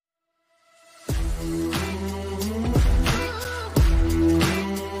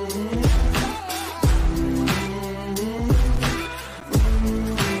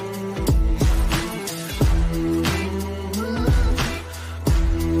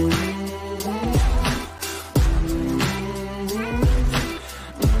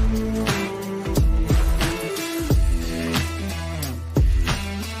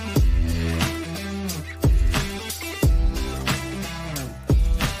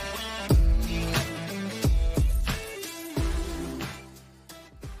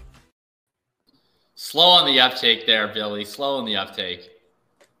Slow on the uptake there, Billy. Slow on the uptake.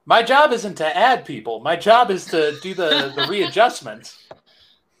 My job isn't to add people. My job is to do the readjustments.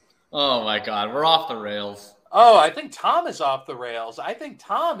 Oh, my God. We're off the rails. Oh, I think Tom is off the rails. I think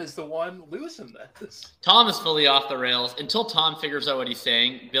Tom is the one losing this. Tom is fully off the rails. Until Tom figures out what he's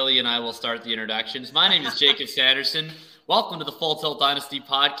saying, Billy and I will start the introductions. My name is Jacob Sanderson. Welcome to the Full Tilt Dynasty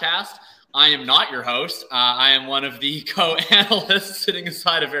podcast. I am not your host. I am one of the co-analysts sitting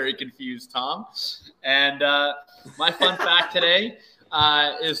aside a very confused Tom. And my fun fact today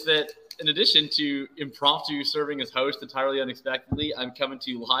is that in addition to impromptu serving as host entirely unexpectedly, I'm coming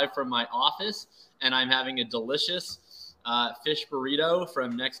to you live from my office, and I'm having a delicious fish burrito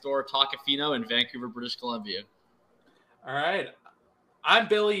from next door Tacofino in Vancouver, British Columbia. All right. I'm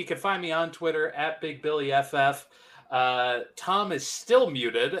Billy. You can find me on Twitter at BigBillyFF. Tom is still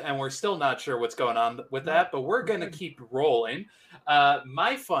muted, and we're still not sure what's going on with that, but we're going to keep rolling.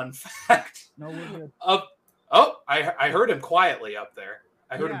 My fun fact. No, we're good. I heard him quietly up there.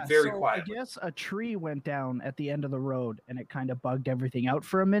 I heard him very quietly. I guess a tree went down at the end of the road, and it kind of bugged everything out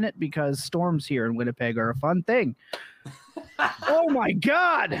for a minute because storms here in Winnipeg are a fun thing. Oh, my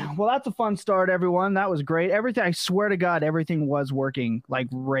God. Well, that's a fun start, everyone. That was great. Everything. I swear to God, everything was working like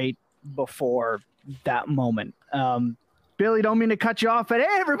right before that moment. Billy, don't mean to cut you off, but hey,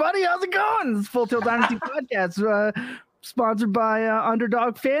 everybody, how's it going? It's Full Tilt Dynasty Podcast. Sponsored by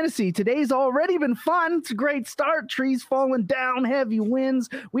Underdog Fantasy. Today's already been fun. It's a great start. Trees falling down, heavy winds.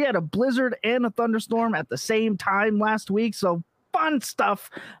 We had a blizzard and a thunderstorm at the same time last week, so fun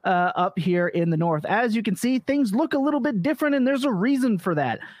stuff up here in the north. As you can see, things look a little bit different, and there's a reason for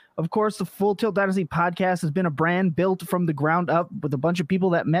that. Of course, the Full Tilt Dynasty Podcast has been a brand built from the ground up with a bunch of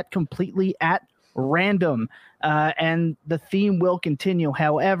people that met completely at random, and the theme will continue.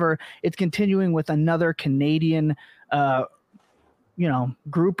 However, it's continuing with another Canadian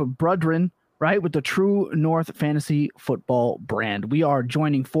group of brethren, right, with the True North Fantasy Football brand. We are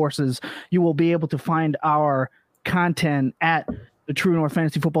joining forces. You will be able to find our content at the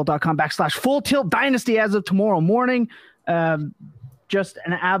TrueNorthFantasyFootball.com/Full Tilt Dynasty as of tomorrow morning. Just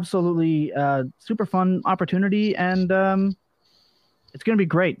an absolutely super fun opportunity, and it's going to be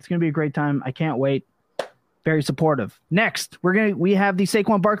great. It's going to be a great time. I can't wait. Very supportive. Next, we have the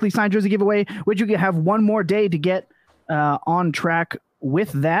Saquon Barkley signed jersey giveaway, which you can have one more day to get on track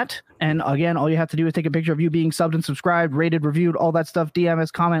with that. And again, all you have to do is take a picture of you being subbed and subscribed, rated, reviewed, all that stuff, DM us,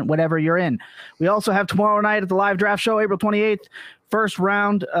 comment, whatever you're in. We also have tomorrow night at the live draft show, April 28th, first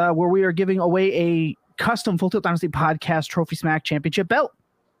round, where we are giving away a custom Full Tilt Dynasty Podcast Trophy Smack Championship belt.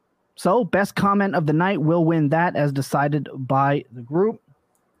 So best comment of the night will win that as decided by the group.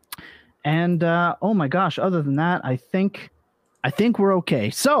 And oh my gosh, other than that, I think we're okay.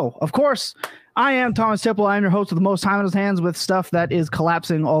 So, of course, I am Thomas Tipple. I'm your host with the most time on his hands with stuff that is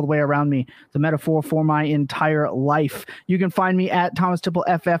collapsing all the way around me. The metaphor for my entire life. You can find me at Thomas Tipple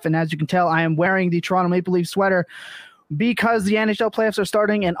FF, and as you can tell, I am wearing the Toronto Maple Leaf sweater because the NHL playoffs are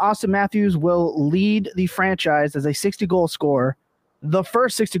starting, and Austin Matthews will lead the franchise as a 60-goal scorer, the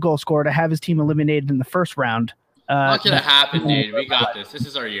first 60-goal scorer to have his team eliminated in the first round. Not gonna happen, dude. We got this. This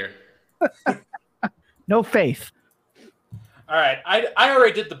is our year. No faith. All right. I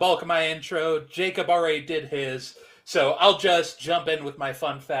already did the bulk of my intro. Jacob already did his. So I'll just jump in with my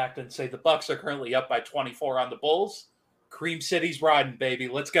fun fact and say the Bucks are currently up by 24 on the Bulls. Cream City's riding, baby.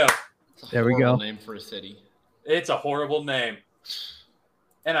 Let's go. There we go. Name for a city. It's a horrible name.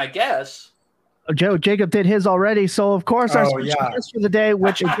 And I guess Jacob did his already, so of course our special guest for the day,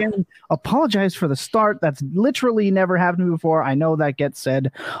 which again, apologize for the start. That's literally never happened to me before. I know that gets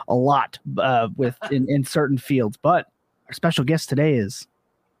said a lot in certain fields, but our special guest today is.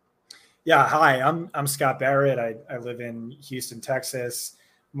 Yeah, hi, I'm Scott Barrett. I live in Houston, Texas.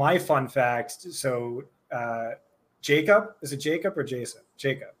 My fun fact, so Jacob, is it Jacob or Jason?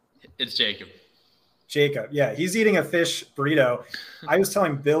 Jacob. It's Jacob. Jacob, yeah, he's eating a fish burrito. I was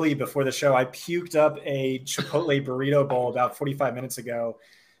telling Billy before the show, I puked up a Chipotle burrito bowl about 45 minutes ago.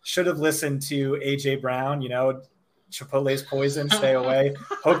 Should have listened to AJ Brown, Chipotle's poison, stay away.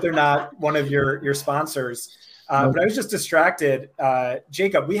 Hope they're not one of your sponsors. But I was just distracted.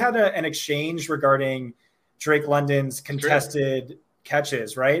 Jacob, we had an exchange regarding Drake London's contested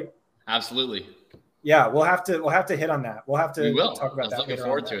catches, right? Absolutely. Yeah, we'll have to hit on that. We'll have to talk about that. I was looking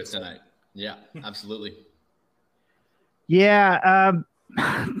forward to it tonight. Yeah, absolutely. Yeah.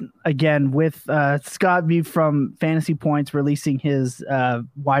 Again, with Scott B from Fantasy Points releasing his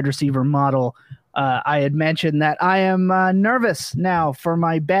wide receiver model, I had mentioned that I am nervous now for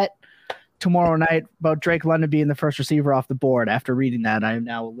my bet tomorrow night about Drake London being the first receiver off the board. After reading that, I am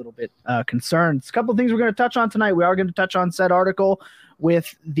now a little bit concerned. A couple of things we're going to touch on tonight. We are going to touch on said article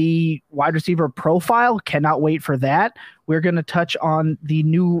with the wide receiver profile. Cannot wait for that. We're going to touch on the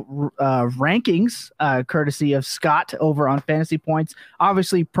new rankings, courtesy of Scott over on Fantasy Points.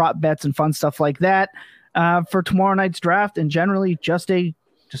 Obviously, prop bets and fun stuff like that for tomorrow night's draft, and generally just a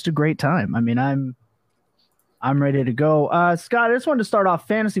great time. I mean, I'm ready to go. Scott, I just wanted to start off.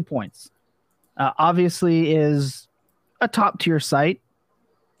 Fantasy Points obviously is a top tier site.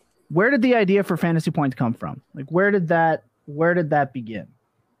 Where did the idea for Fantasy Points come from? Like, where did that begin?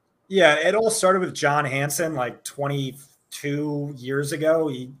 Yeah, it all started with John Hansen like 22 years ago.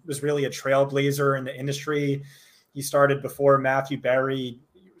 He was really a trailblazer in the industry. He started before Matthew Berry.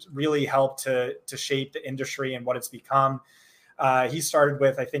 He really helped to shape the industry and what it's become. He started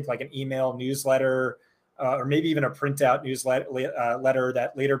with, I think, like an email newsletter, or maybe even a printout newsletter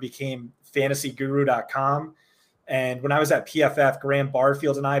that later became fantasyguru.com. And when I was at PFF, Graham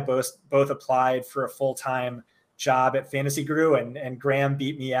Barfield and I both applied for a full-time job at Fantasy Guru, and Graham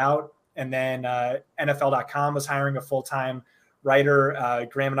beat me out. And then NFL.com was hiring a full-time writer.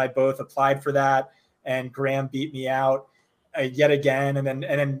 Graham and I both applied for that, and Graham beat me out yet again. And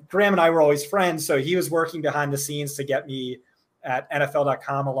then Graham and I were always friends, so he was working behind the scenes to get me at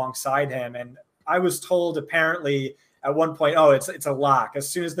NFL.com alongside him. And I was told apparently at one point, oh, it's a lock. As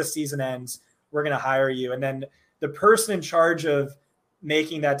soon as the season ends, we're going to hire you. And then the person in charge of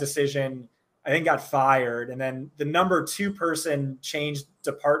making that decision, I think, got fired. And then the number 2 person changed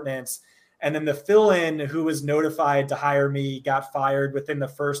departments. And then the fill-in who was notified to hire me got fired within the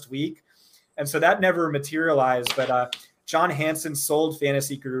first week. And so that never materialized. But John Hansen sold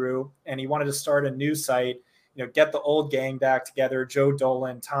Fantasy Guru, and he wanted to start a new site, get the old gang back together, Joe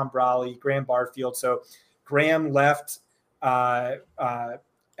Dolan, Tom Brawley, Graham Barfield. So Graham left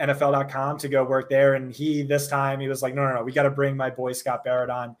NFL.com to go work there. And this time he was like, no, we got to bring my boy Scott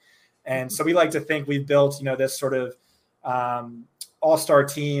Barrett on. And so we like to think we've built, this sort of all-star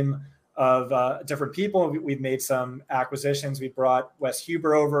team of different people. We've made some acquisitions. We brought Wes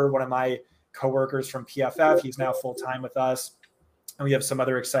Huber over, one of my coworkers from PFF. He's now full-time with us. And we have some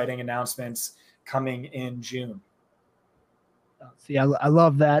other exciting announcements coming in June. See, I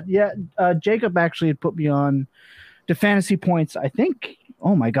love that. Yeah, Jacob actually had put me on to Fantasy Points. I think,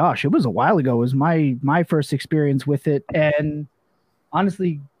 oh my gosh, it was a while ago. It was my first experience with it, and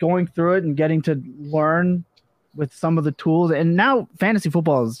honestly, going through it and getting to learn with some of the tools. And now fantasy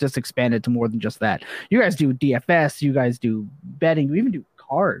football has just expanded to more than just that. You guys do DFS, you guys do betting, you even do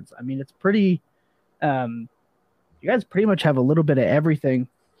cards. I mean, it's pretty. You guys pretty much have a little bit of everything.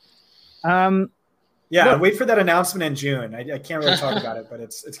 Yeah, wait for that announcement in June. I can't really talk about it, but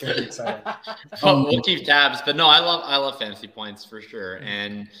it's going to be exciting. We'll keep tabs, but no, I love Fantasy Points for sure.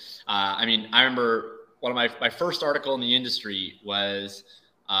 And I mean, I remember one of my first article in the industry was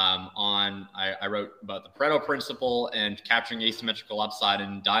I wrote about the Pareto principle and capturing asymmetrical upside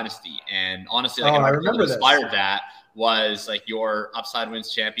in Dynasty. And honestly, like, I remember this. Inspired that was like your Upside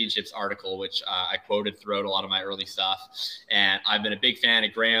Wins Championships article, which I quoted throughout a lot of my early stuff. And I've been a big fan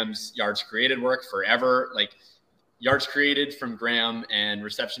of Graham's yards created work forever. Like, yards created from Graham and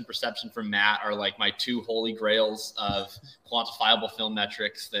reception perception from Matt are like my 2 holy grails of quantifiable film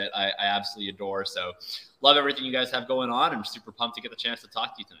metrics that I absolutely adore. So love everything you guys have going on. I'm super pumped to get the chance to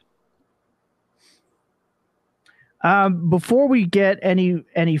talk to you tonight. Before we get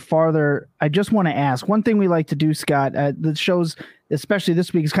any farther, I just want to ask one thing we like to do, Scott. The shows, especially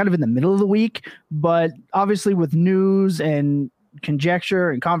this week, is kind of in the middle of the week, but obviously with news and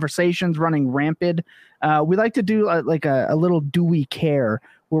conjecture and conversations running rampant, we like to do like a little do we care,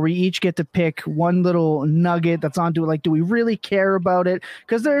 where we each get to pick one little nugget that's on do we really care about it?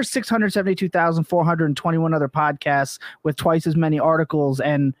 Because there's 672,421 other podcasts with twice as many articles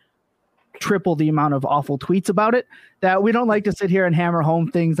and triple the amount of awful tweets about it, that we don't like to sit here and hammer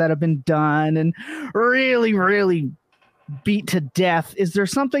home things that have been done and really, really beat to death. Is there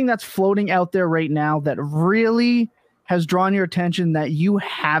something that's floating out there right now that really has drawn your attention that you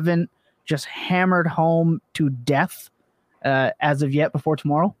haven't just hammered home to death as of yet before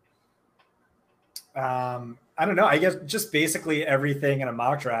tomorrow? I don't know. I guess just basically everything in a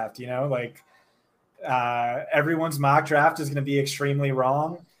mock draft, everyone's mock draft is going to be extremely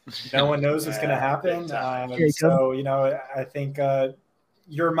wrong. No one knows what's going to happen. So, I think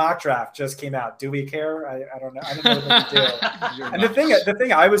your mock draft just came out. Do we care? I don't know. I don't know what to do. And the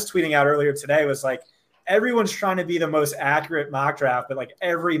thing I was tweeting out earlier today was like, everyone's trying to be the most accurate mock draft, but like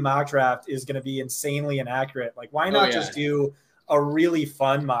every mock draft is going to be insanely inaccurate. Like, why not just do a really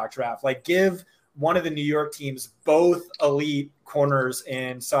fun mock draft? Like, give one of the New York teams, both elite corners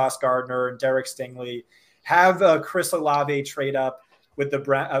in Sauce Gardner and Derek Stingley, have Chris Olave trade up with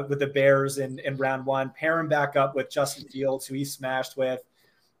the Bears in round one, pair him back up with Justin Fields, who he smashed with.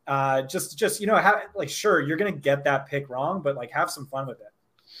 Just sure, you're gonna get that pick wrong, but like have some fun with it.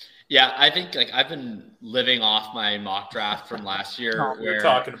 Yeah, I think like I've been living off my mock draft from last year. We were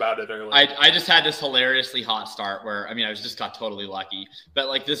talking about it earlier. I just had this hilariously hot start where I just got totally lucky. But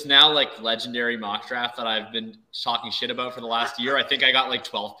like this now like legendary mock draft that I've been talking shit about for the last year, I think I got like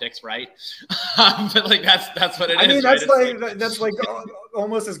 12 picks right. But like that's what it is. That's like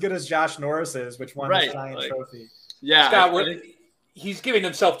almost as good as Josh Norris's, which won the Giant trophy. Yeah, Scott, he's giving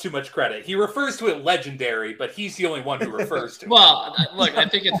himself too much credit. He refers to it legendary, but he's the only one who refers to it. Well, look, I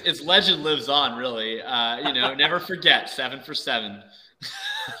think it's legend lives on, really. Never forget 7 for 7.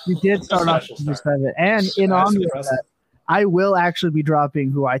 You did start off with 7. And in honor of that, I will actually be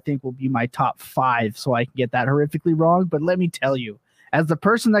dropping who I think will be my top 5 so I can get that horrifically wrong. But let me tell you, as the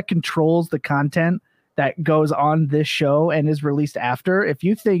person that controls the content that goes on this show and is released after, if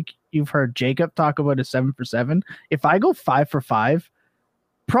you think you've heard Jacob talk about a 7 for 7, if I go 5 for 5,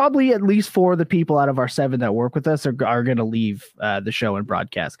 probably at least 4 of the people out of our 7 that work with us are going to leave the show and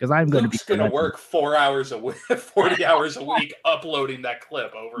broadcast, because I'm going to be work 4 hours a week, 40 hours a week uploading that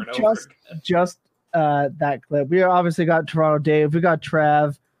clip over and over again. Just that clip. We obviously got Toronto Dave, we got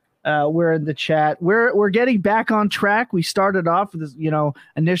Trav. We're in the chat. We're getting back on track. We started off with this,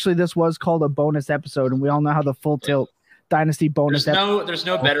 initially this was called a bonus episode, and we all know how the Full Tilt Dynasty bonus. There's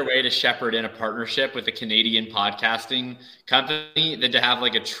no better way to shepherd in a partnership with a Canadian podcasting company than to have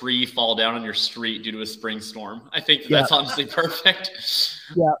like a tree fall down on your street due to a spring storm. I think that's honestly perfect.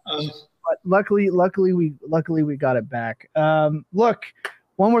 Yeah. But luckily we got it back. Look,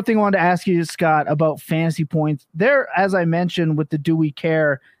 one more thing I wanted to ask you, Scott, about fantasy points. There, as I mentioned with the Do We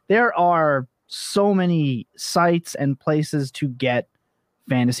Care, there are so many sites and places to get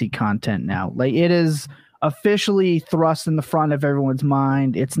fantasy content now. Like, it is officially thrust in the front of everyone's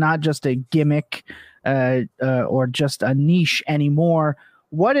mind. It's not just a gimmick or just a niche anymore.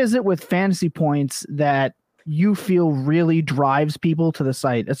 What is it with fantasy points that you feel really drives people to the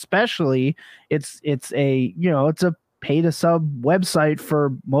site? Especially it's a pay to sub website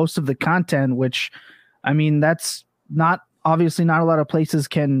for most of the content, which that's obviously not a lot of places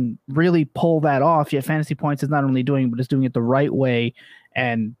can really pull that off. Yet Fantasy Points is not only doing it, but it's doing it the right way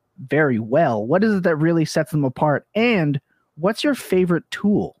and very well. What is it that really sets them apart? And what's your favorite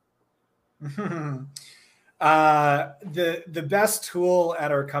tool? The best tool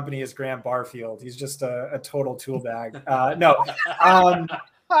at our company is Graham Barfield. He's just a total tool bag.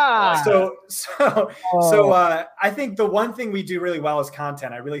 So I think the one thing we do really well is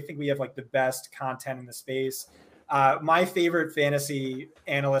content. I really think we have like the best content in the space. My favorite fantasy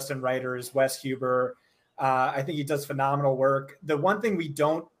analyst and writer is Wes Huber. I think he does phenomenal work. The one thing we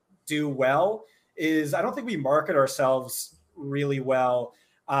don't do well is I don't think we market ourselves really well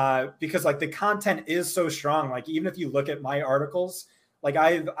because like the content is so strong. Like even if you look at my articles, like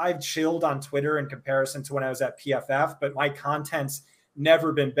I've chilled on Twitter in comparison to when I was at PFF, but my content's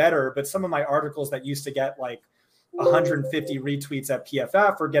never been better. But some of my articles that used to get like 150 retweets at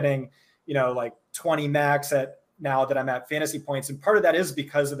PFF are getting, like 20 max at now that I'm at Fantasy Points. And part of that is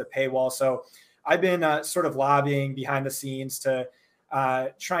because of the paywall. So I've been sort of lobbying behind the scenes to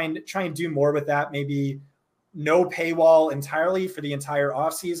try and do more with that. Maybe no paywall entirely for the entire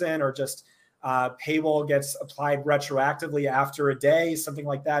off season, or just paywall gets applied retroactively after a day, something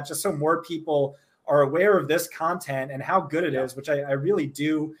like that, just so more people are aware of this content and how good it is, which I really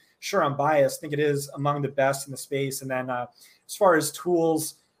do. Sure, I'm biased. I think it is among the best in the space. And then as far as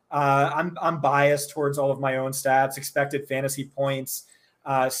tools, I'm biased towards all of my own stats, expected fantasy points,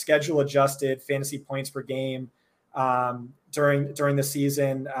 schedule adjusted fantasy points per game during the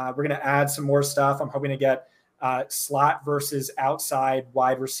season. We're going to add some more stuff. I'm hoping to get slot versus outside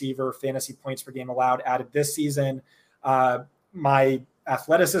wide receiver fantasy points per game allowed added this season. My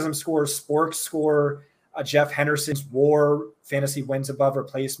athleticism score, sports score, Jeff Henderson's WAR fantasy wins above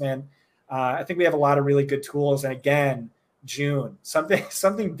replacement. I think we have a lot of really good tools. And again, June,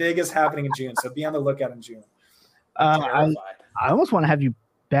 something big is happening in June. So be on the lookout in June. I almost want to have you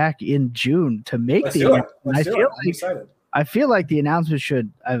back in June to make Let's do it. I'm excited. I feel like the announcement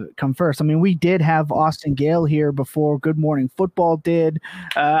should come first. We did have Austin Gale here before Good Morning Football did.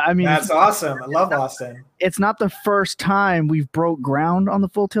 That's awesome. I love Austin. It's not the first time we've broke ground on the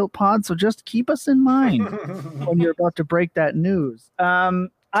Full Tilt Pod, so just keep us in mind when you're about to break that news.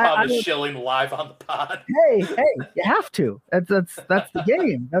 Thomas Schilling live on the pod. Hey, you have to. That's the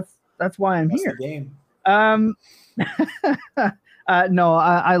game. That's why I'm here. The game. No,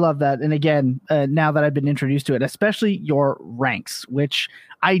 I love that. And again, now that I've been introduced to it, especially your ranks, which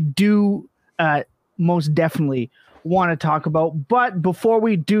I do most definitely want to talk about. But before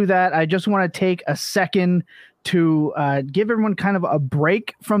we do that, I just want to take a second to give everyone kind of a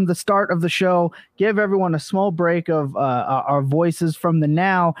break from the start of the show, give everyone a small break of our voices from the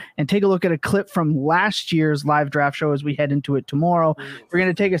now, and take a look at a clip from last year's live draft show as we head into it tomorrow. We're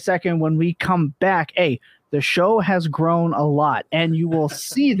going to take a second. When we come back, the show has grown a lot, and you will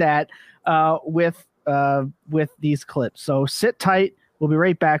see that with these clips. So sit tight. We'll be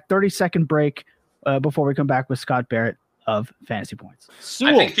right back. 30-second break before we come back with Scott Barrett of Fantasy Points.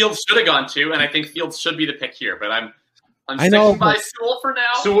 I think Fields should have gone 2, and I think Fields should be the pick here. But I'm sticking by Sewell for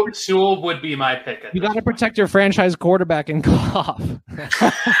now. Sewell would be my pick. You got to protect your franchise quarterback and Goff.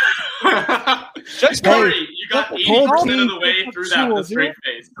 Just Corey, you got 80% of the way through that with a straight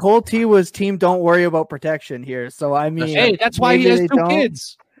face. Cole T was team don't worry about protection here. So, I mean. Hey, that's why he has 2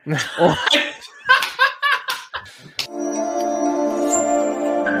 kids.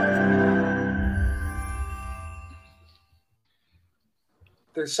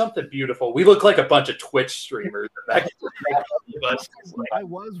 There's something beautiful. We look like a bunch of Twitch streamers. I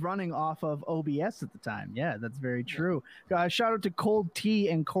was running off of OBS at the time. Yeah, that's very true. Shout out to Cold T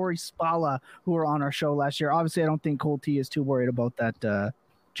and Corey Spala, who were on our show last year. Obviously, I don't think Cold T is too worried about that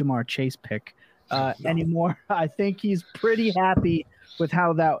Jamar Chase pick anymore. I think he's pretty happy with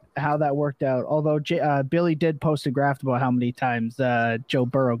how that worked out. Although Billy did post a graph about how many times Joe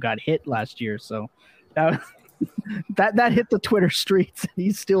Burrow got hit last year. So that was that hit the Twitter streets.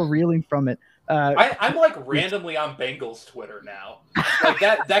 He's still reeling from it. I'm like randomly on Bengals Twitter now. Like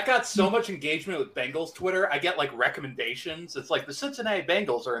that got so much engagement with Bengals Twitter. I get like recommendations. It's like the Cincinnati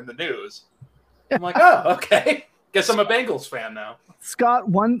Bengals are in the news. I'm like, oh, okay. Guess I'm a Bengals fan now. Scott,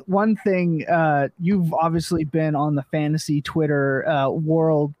 one thing, you've obviously been on the fantasy Twitter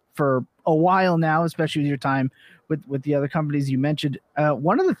world for a while now, especially with your time with the other companies you mentioned.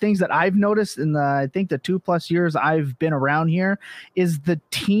 One of the things that I've noticed in I think the 2+ years I've been around here is the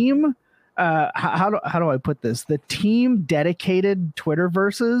team. How do I put this? The team dedicated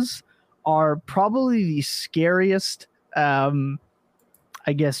Twitterverses are probably the scariest,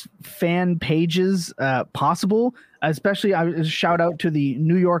 I guess, fan pages possible. Especially, I shout out to the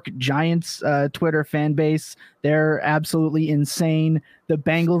New York Giants Twitter fan base. They're absolutely insane. The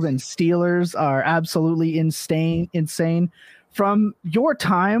Bengals and Steelers are absolutely insane. From your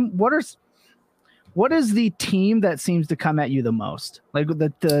time, what is the team that seems to come at you the most? Like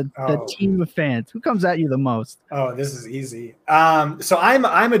the team of fans, who comes at you the most? Oh, this is easy. So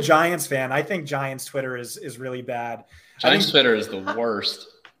I'm a Giants fan. I think Giants Twitter is really bad. Giants Twitter is the worst.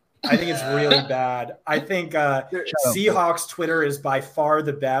 I think it's really bad. I think Seahawks Twitter is by far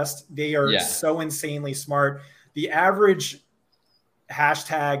the best. They are so insanely smart. The average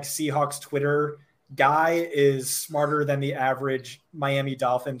hashtag Seahawks Twitter guy is smarter than the average Miami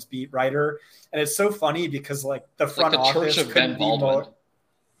Dolphins beat writer. And it's so funny because like the front like the office Church of Ben Baldwin.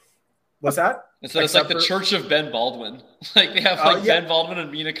 What's that? It's like the Church of Ben Baldwin. Like they have Ben Baldwin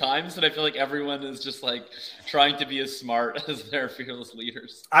and Mina Kimes, and I feel like everyone is just like trying to be as smart as their fearless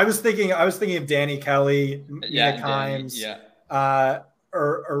leaders. I was thinking of Danny Kelly, Mina Kimes,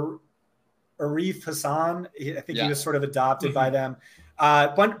 or Arif Hassan. I think he was sort of adopted by them.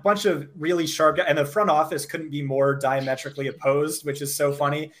 Bunch of really sharp guys, and the front office couldn't be more diametrically opposed, which is so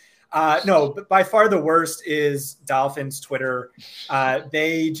funny. No, but by far the worst is Dolphins Twitter.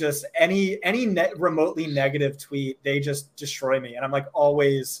 They just any remotely negative tweet, they just destroy me. And I'm like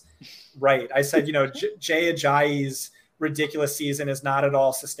always right. I said, Jay Ajayi's ridiculous season is not at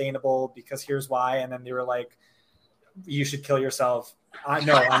all sustainable because here's why. And then they were like, you should kill yourself. I'm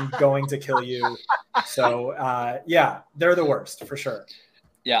going to kill you. So they're the worst for sure.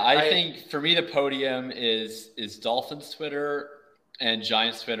 Yeah, I think for me the podium is Dolphins Twitter. And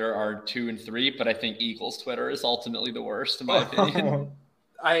Giants Twitter are 2 and 3, but I think Eagles Twitter is ultimately the worst, in my opinion.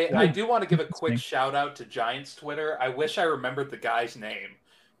 I do want to give a quick shout out to Giants Twitter. I wish I remembered the guy's name.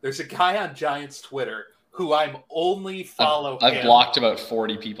 There's a guy on Giants Twitter who I'm only follow. I've blocked about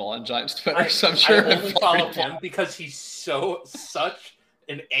 40 people on Giants Twitter, so I'm sure I only follow him because he's such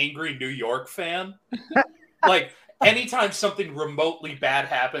an angry New York fan. Like anytime something remotely bad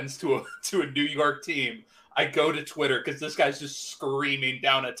happens to a New York team, I go to Twitter because this guy's just screaming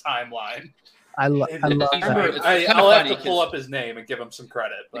down a timeline. I love that. I'll have to pull up his name and give him some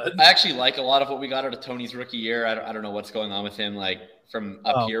credit. But I actually like a lot of what we got out of Tony's rookie year. I don't know what's going on with him, like from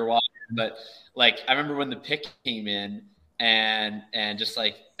up here, but like I remember when the pick came in, and just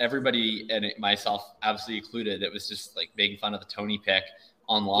like everybody and myself, absolutely included, it was just like making fun of the Tony pick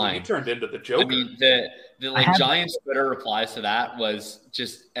online. You turned into the Joker. I mean, the like Giants Twitter replies to that was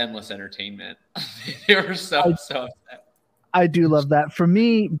just endless entertainment. They were so upset. I do love that. For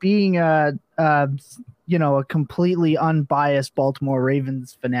me, being a completely unbiased Baltimore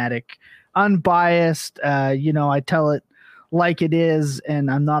Ravens fanatic, unbiased, I tell it like it is,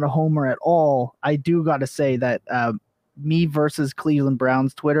 and I'm not a homer at all. I do got to say that me versus Cleveland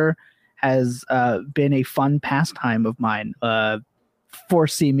Browns Twitter has been a fun pastime of mine for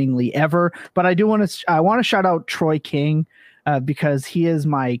seemingly ever. But I want to shout out Troy King because he is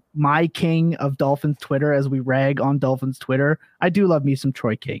my king of Dolphins Twitter as we rag on Dolphins Twitter. I do love me some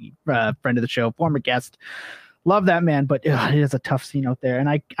Troy King, friend of the show, former guest. Love that man, but it is a tough scene out there. And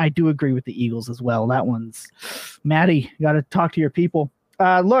I do agree with the Eagles as well. That one's Maddie, you got to talk to your people.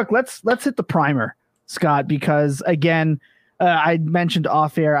 Look, let's hit the primer, Scott, because again, I mentioned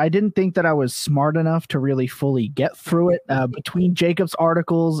off air, I didn't think that I was smart enough to really fully get through it between Jacob's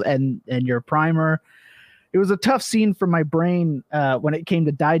articles and your primer. It was a tough scene for my brain when it came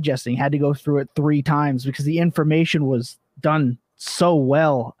to digesting. Had to go through it 3 times because the information was done so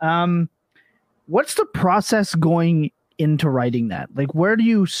well. What's the process going into writing that? Like, where do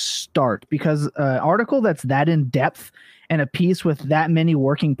you start? Because an article that's that in depth and a piece with that many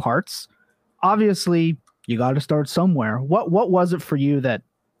working parts, obviously you got to start somewhere. What was it for you that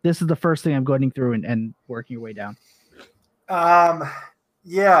this is the first thing I'm going through and working your way down?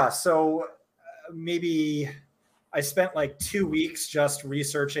 Yeah. So maybe I spent like 2 weeks just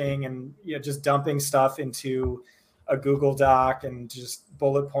researching and just dumping stuff into a Google Doc and just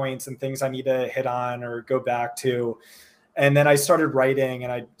bullet points and things I need to hit on or go back to. And then I started writing,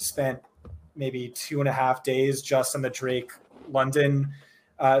 and I spent maybe 2.5 days just in the Drake London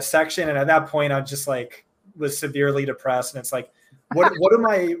section. And at that point, I just was severely depressed. And it's like, what am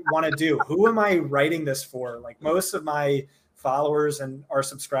I want to do? Who am I writing this for? Like, most of my followers and our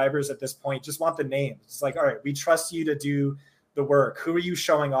subscribers at this point just want the names. It's like, all right, we trust you to do the work. Who are you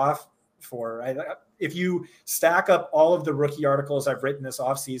showing off for? If you stack up all of the rookie articles I've written this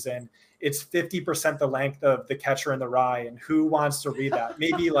offseason, it's 50% the length of The Catcher in the Rye. And who wants to read that?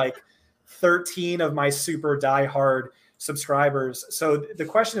 Maybe like 13 of my super diehard subscribers. So the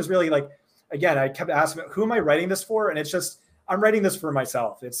question is really like, again, I kept asking, who am I writing this for? And it's just, I'm writing this for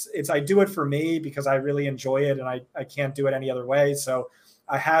myself. It's I do it for me because I really enjoy it, and I can't do it any other way. So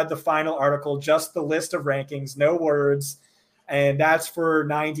I had the final article, just the list of rankings, no words. And that's for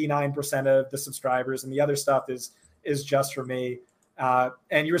 99% of the subscribers. And the other stuff is just for me.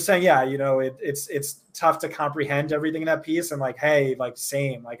 And you were saying, yeah, it's tough to comprehend everything in that piece. And like, hey, like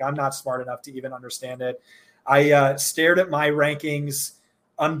same, like I'm not smart enough to even understand it. I stared at my rankings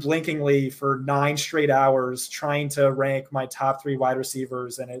unblinkingly for 9 straight hours trying to rank my top 3 wide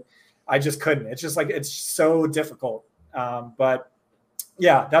receivers. And I just couldn't. It's just like, it's so difficult. But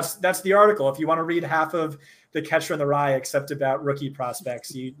yeah, that's the article. If you want to read half of The Catcher in the Rye, except about rookie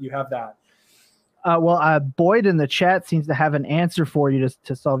prospects, you have that. Boyd in the chat seems to have an answer for you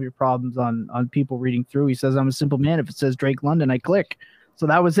to solve your problems on people reading through. He says, I'm a simple man. If it says Drake London, I click. So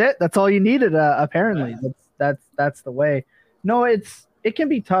that was it. That's all you needed. Apparently that's the way. No, it can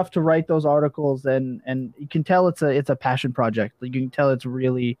be tough to write those articles, and you can tell it's a passion project. Like, you can tell it's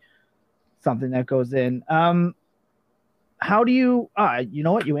really something that goes in. How do you, you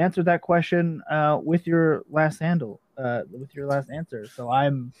know what? You answered that question with your last handle, with your last answer. So I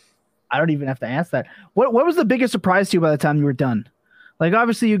don't even have to ask that. What was the biggest surprise to you by the time you were done? Like,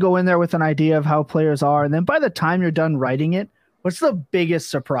 obviously you go in there with an idea of how players are, and then by the time you're done writing it, what's the biggest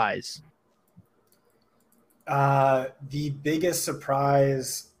surprise? The biggest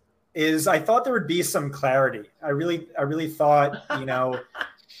surprise is I thought there would be some clarity. I really thought,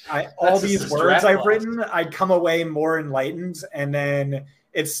 all these words I've written, I'd come away more enlightened. And then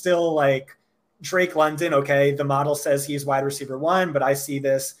it's still like Drake London. Okay. The model says he's wide receiver 1, but I see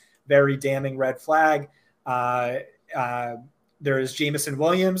this very damning red flag. There's Jamison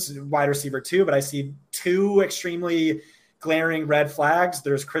Williams, wide receiver 2, but I see 2 extremely glaring red flags.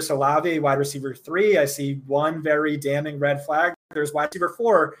 There's Chris Olave, wide receiver 3. I see 1 very damning red flag. There's wide receiver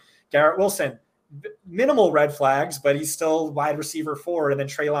 4, Garrett Wilson. Minimal red flags, but he's still wide receiver 4. And then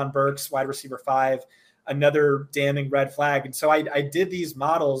Treylon Burks, wide receiver 5, another damning red flag. And so I did these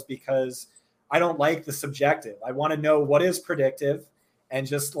models because I don't like the subjective. I want to know what is predictive and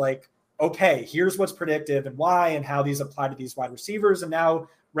just like, okay, here's what's predictive and why and how these apply to these wide receivers. And now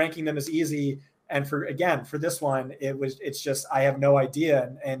ranking them is easy. And for this one, it's just, I have no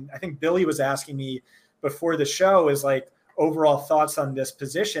idea. And I think Billy was asking me before the show is like overall thoughts on this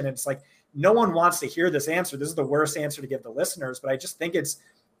position. And it's like, no one wants to hear this answer. This is the worst answer to give the listeners, but I just think it's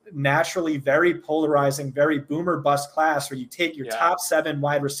naturally very polarizing, very boomer bust class where you take your top 7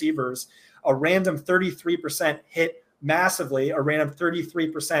 wide receivers, a random 33% hit massively, a random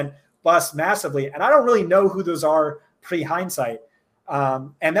 33% bust massively. And I don't really know who those are pre-hindsight.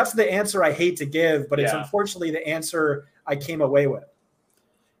 And that's the answer I hate to give, but it's unfortunately the answer I came away with.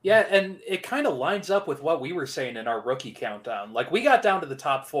 Yeah, and it kind of lines up with what we were saying in our rookie countdown. Like, we got down to the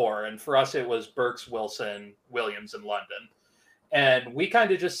top 4, and for us it was Burks, Wilson, Williams, and London. And we kind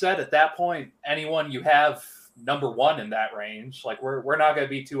of just said at that point, anyone you have number 1 in that range, like, we're not going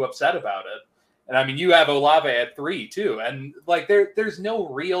to be too upset about it. And I mean, you have Olave at 3 too, and like there's no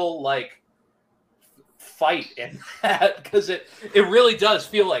real like fight in that, because it really does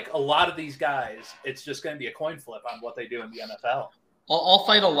feel like a lot of these guys, it's just going to be a coin flip on what they do in the NFL. I'll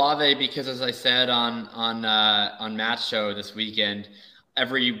fight Olave because, as I said on Matt's show this weekend,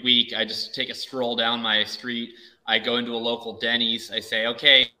 every week I just take a stroll down my street. I go into a local Denny's. I say,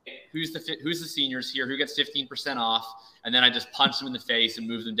 okay, who's the seniors here? Who gets 15% off? And then I just punch them in the face and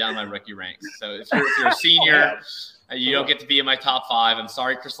move them down my rookie ranks. So if you're a senior, you don't get to be in my top 5. I'm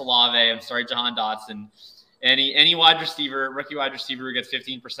sorry, Chris Olave. I'm sorry, Jahan Dotson. Any wide receiver, rookie wide receiver who gets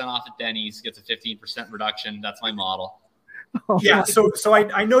 15% off at Denny's gets a 15% reduction. That's my model. Yeah, so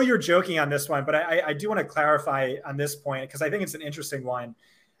I know you're joking on this one, but I do want to clarify on this point because I think it's an interesting one.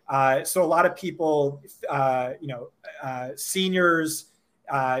 So a lot of people, seniors,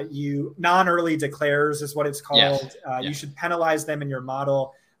 you non-early declares is what it's called. You should penalize them in your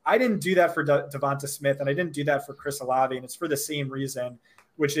model. I didn't do that for Devonta Smith, and I didn't do that for Chris Olave, and it's for the same reason,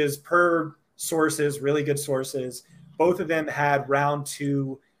 which is per sources, really good sources. Both of them had round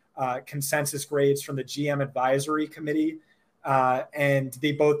 2 consensus grades from the GM advisory committee. And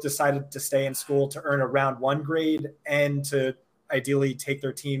they both decided to stay in school to earn a round 1 grade and to ideally take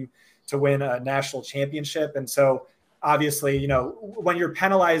their team to win a national championship. And so obviously, when you're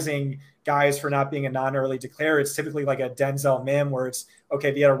penalizing guys for not being a non-early declare, it's typically like a Denzel Mim where it's, okay,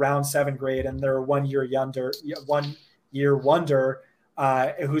 they had a round 7 grade and they're 1 year wonder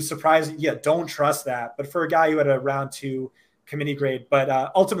who's surprising. Yeah, don't trust that. But for a guy who had a round 2 committee grade,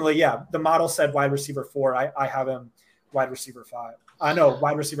 but ultimately, the model said wide receiver 4. I have him wide receiver 5. No,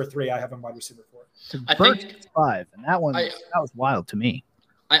 wide receiver 3. I have him wide receiver 4. I think 5, and that was wild to me.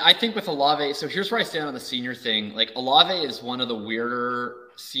 I think with Olave, so here's where I stand on the senior thing. Like, Olave is one of the weirder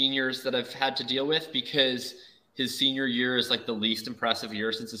seniors that I've had to deal with because his senior year is like the least impressive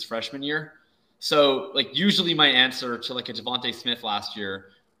year since his freshman year. So like usually my answer to like a Devonta Smith last year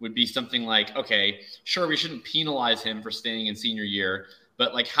would be something like, okay, sure, we shouldn't penalize him for staying in senior year,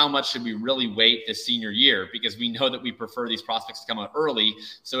 but like how much should we really wait this senior year? Because we know that we prefer these prospects to come out early.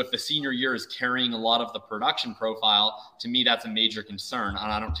 So if the senior year is carrying a lot of the production profile, to me, that's a major concern.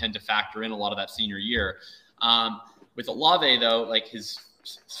 And I don't tend to factor in a lot of that senior year. With Olave though, like his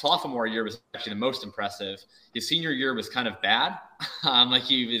sophomore year was actually the most impressive. His senior year was kind of bad.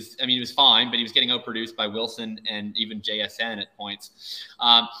 He was fine, but he was getting outproduced by Wilson and even JSN at points.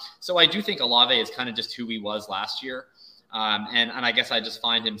 So I do think Olave is kind of just who he was last year. And I guess I just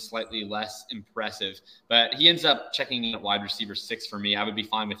find him slightly less impressive, but he ends up checking in at wide receiver 6 for me. I would be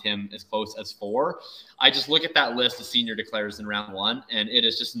fine with him as close as 4. I just look at that list of senior declares in round 1, and it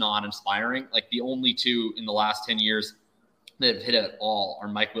is just not inspiring. Like the only 2 in the last 10 years that have hit it at all are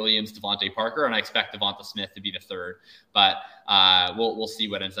Mike Williams, Devontae Parker, and I expect Devonta Smith to be the 3rd. But we'll see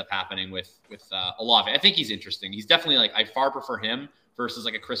what ends up happening with Olave. I think he's interesting. He's definitely like I far prefer him versus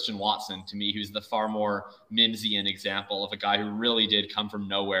like a Christian Watson to me, who's the far more Mimsian example of a guy who really did come from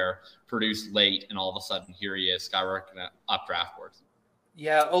nowhere, produced late, and all of a sudden here he is skyrocketing up draft boards.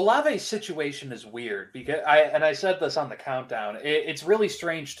 Yeah, Olave's situation is weird because I said this on the countdown. It's really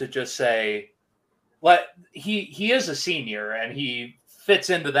strange to just say, he is a senior and he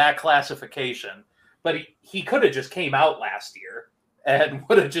fits into that classification, but he could have just came out last year and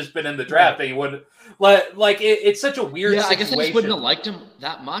would have just been in the draft. And he would it's such a weird situation. I guess I just wouldn't have liked him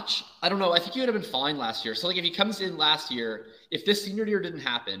that much. I don't know. I think he would have been fine last year. So like if he comes in last year, if this senior year didn't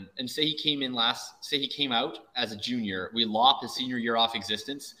happen and say he came out as a junior, we lop his senior year off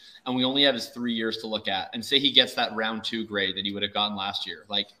existence and we only have his 3 years to look at, and say he gets that round 2 grade that he would have gotten last year.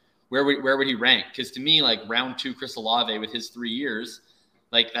 Like where would he rank? Because to me, like round 2 Chris Olave with his 3 years,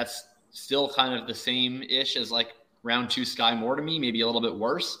 like that's still kind of the same ish as like round 2 Sky Moore to me, maybe a little bit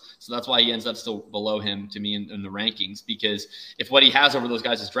worse. So that's why he ends up still below him to me in the rankings, because if what he has over those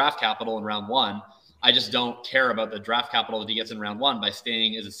guys is draft capital in round 1, I just don't care about the draft capital that he gets in round 1 by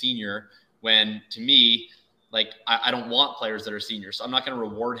staying as a senior, when to me, like I don't want players that are seniors. So I'm not going to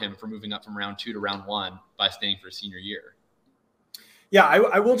reward him for moving up from round 2 to round 1 by staying for a senior year. Yeah,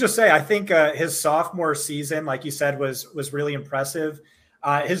 I will just say, I think his sophomore season, like you said, was really impressive.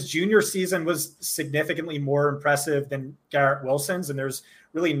 His junior season was significantly more impressive than Garrett Wilson's, and there's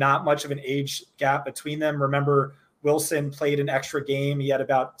really not much of an age gap between them. Remember, Wilson played an extra game. He had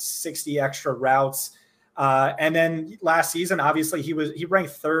about 60 extra routes. And then last season, obviously, he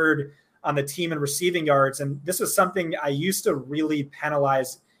ranked third on the team in receiving yards. And this was something I used to really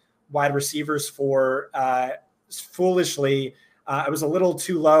penalize wide receivers for foolishly. I was a little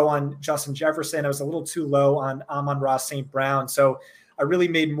too low on Justin Jefferson. I was a little too low on Amon-Ra St. Brown. So I really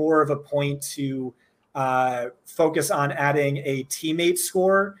made more of a point to focus on adding a teammate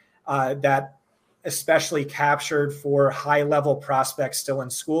score that especially captured for high-level prospects still in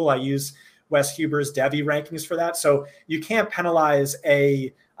school. I use Wes Huber's Devy rankings for that. So you can't penalize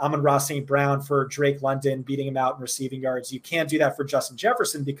a Amon-Ra St. Brown for Drake London beating him out in receiving yards. You can't do that for Justin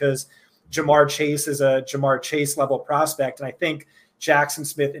Jefferson because Jamar Chase is a Jamar Chase level prospect. And I think Jackson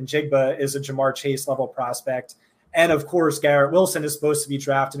Smith and Jigba is a Jamar Chase level prospect. And of course, Garrett Wilson is supposed to be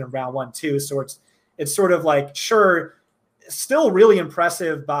drafted in round 1 too. So it's sort of like, sure, still really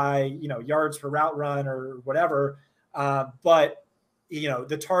impressive by, yards per route run or whatever. But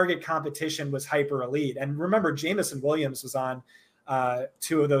the target competition was hyper elite. And remember, Jamison Williams was on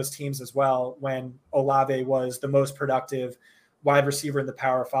 2 of those teams as well when Olave was the most productive wide receiver in the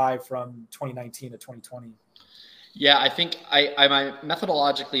Power 5 from 2019 to 2020. Yeah, I think I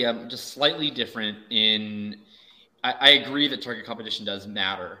methodologically I'm just slightly different in I agree that target competition does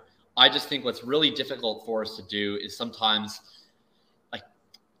matter. I just think what's really difficult for us to do is sometimes like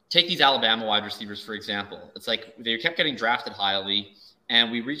take these Alabama wide receivers, for example. It's like they kept getting drafted highly,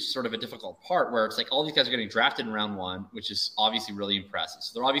 and we reached sort of a difficult part where it's like all these guys are getting drafted in round 1, which is obviously really impressive.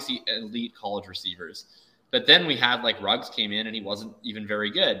 So they're obviously elite college receivers. But then we had like Ruggs came in and he wasn't even very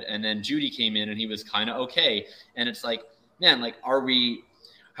good. And then Judy came in and he was kind of okay. And it's like, man, like,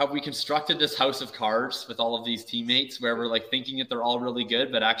 have we constructed this house of cards with all of these teammates where we're like thinking that they're all really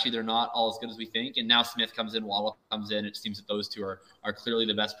good, but actually they're not all as good as we think. And now Smith comes in, Waddle comes in. It seems that those two are clearly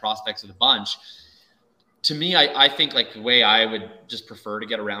the best prospects of the bunch. To me, I think like the way I would just prefer to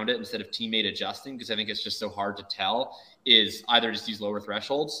get around it instead of teammate adjusting, because I think it's just so hard to tell, is either just use lower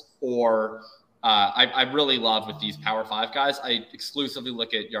thresholds or I really love with these Power 5 guys. I exclusively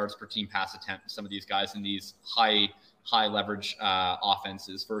look at yards per team pass attempt with some of these guys in these high leverage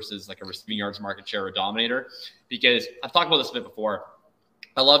offenses versus like a receiving yards market share or dominator, because I've talked about this a bit before.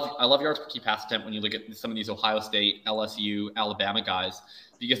 I love yards per team pass attempt when you look at some of these Ohio State, LSU, Alabama guys,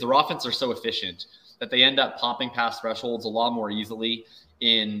 because their offense are so efficient that they end up popping past thresholds a lot more easily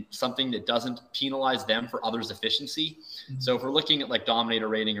in something that doesn't penalize them for others' efficiency. Mm-hmm. So if we're looking at like dominator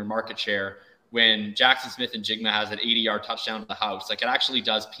rating or market share, when Jackson Smith and Jigma has an 80-yard touchdown to the house, like it actually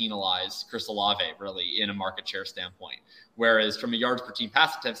does penalize Chris Olave really in a market share standpoint. Whereas from a yards per team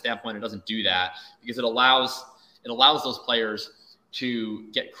pass attempt standpoint, it doesn't do that because it allows those players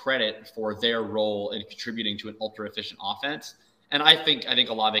to get credit for their role in contributing to an ultra efficient offense. And I think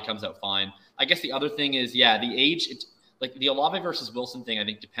Olave comes out fine. I guess the other thing is, the age, like the Olave versus Wilson thing, I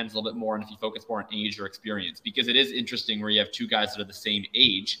think depends a little bit more on if you focus more on age or experience, because it is interesting where you have 2 guys that are the same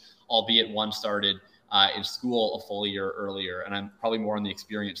age, albeit one started in school a full year earlier. And I'm probably more on the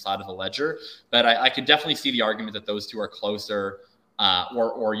experience side of the ledger, but I could definitely see the argument that those 2 are closer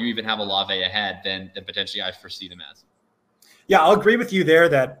or you even have Olave ahead than potentially I foresee them as. Yeah, I'll agree with you there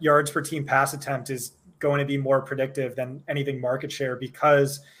that yards per team pass attempt is going to be more predictive than anything market share,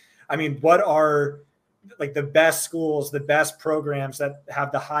 because I mean, what are like the best schools, the best programs that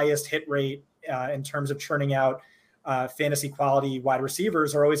have the highest hit rate in terms of churning out fantasy quality wide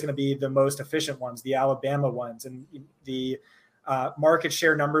receivers are always going to be the most efficient ones, the Alabama ones. And the market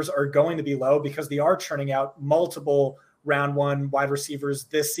share numbers are going to be low because they are churning out multiple round 1 wide receivers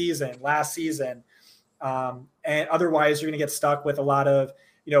this season, last season. And otherwise you're going to get stuck with a lot of,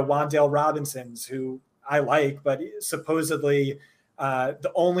 Wan'Dale Robinsons, who I like, but supposedly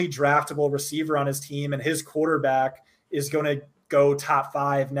the only draftable receiver on his team, and his quarterback is going to go top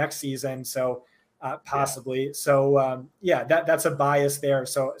 5 next season. So possibly. Yeah. So that's a bias there.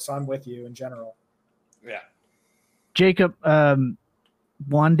 So I'm with you in general. Yeah. Jacob,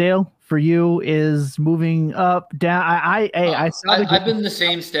 Wan'Dale for you is moving up, down. I've been the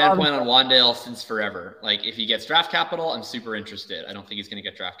same standpoint on Wan'Dale since forever. Like if he gets draft capital, I'm super interested. I don't think he's going to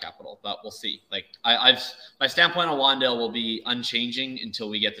get draft capital, but we'll see. Like my standpoint on Wan'Dale will be unchanging until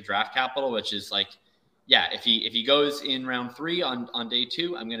we get the draft capital, which is like, if he goes in round 3 on day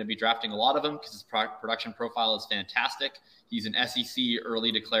 2, I'm going to be drafting a lot of him because his production profile is fantastic. He's an SEC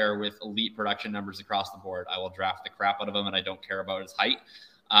early declare with elite production numbers across the board. I will draft the crap out of him, and I don't care about his height.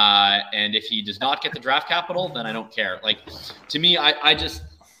 And if he does not get the draft capital, then I don't care. Like to me, I just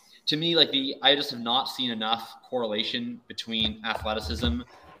to me, like I just have not seen enough correlation between athleticism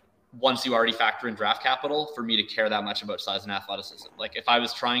once you already factor in draft capital for me to care that much about size and athleticism. Like if I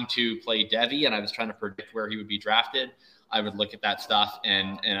was trying to play Devi and I was trying to predict where he would be drafted, I would look at that stuff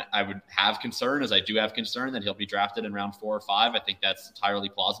and I would have concern, as I do have concern, that he'll be drafted in round 4 or 5. I think that's entirely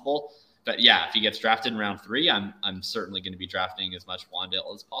plausible. But yeah, if he gets drafted in round 3, I'm certainly going to be drafting as much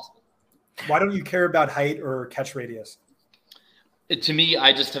Wandale as possible. Why don't you care about height or catch radius? To me,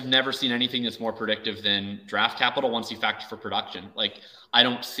 I just have never seen anything that's more predictive than draft capital once you factor for production. Like, I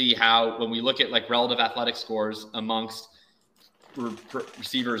don't see how, when we look at like relative athletic scores amongst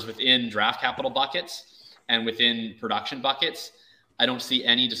receivers within draft capital buckets and within production buckets, I don't see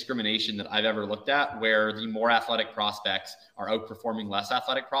any discrimination that I've ever looked at where the more athletic prospects are outperforming less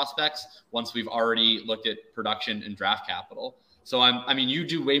athletic prospects once we've already looked at production and draft capital. So I mean, you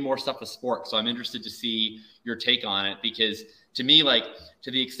do way more stuff with sport, so I'm interested to see your take on it, because to me, like,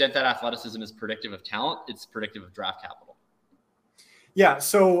 to the extent that athleticism is predictive of talent, it's predictive of draft capital. Yeah,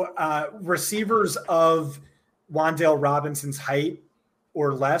 so receivers of Wandale Robinson's height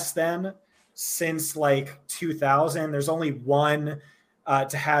or less than since like 2000, there's only one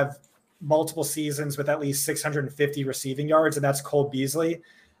to have multiple seasons with at least 650 receiving yards, and that's Cole Beasley.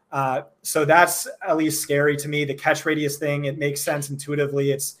 So that's at least scary to me. The catch radius thing, it makes sense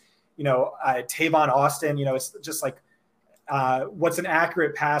intuitively. It's, Tavon Austin, it's just like what's an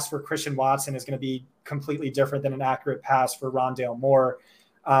accurate pass for Christian Watson is going to be completely different than an accurate pass for Rondale Moore.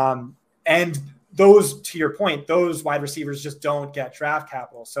 And those, to your point, those wide receivers just don't get draft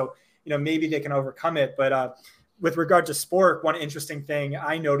capital. So, maybe they can overcome it. But with regard to sport, one interesting thing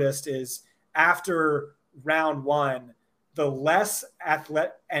I noticed is after round 1, the less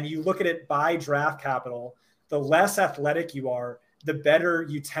athletic, and you look at it by draft capital, the less athletic you are, the better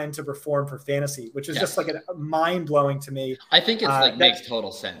you tend to perform for fantasy, which is just like mind blowing to me. I think it's makes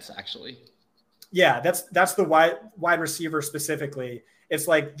total sense, actually. Yeah, that's the wide receiver specifically. It's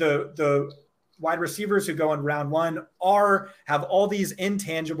like the wide receivers who go in round 1 have all these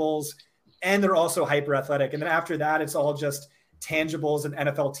intangibles, and they're also hyper athletic. And then after that, it's all just tangibles, and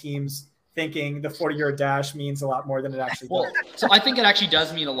NFL teams thinking the 40-yard dash means a lot more than it actually does. So I think it actually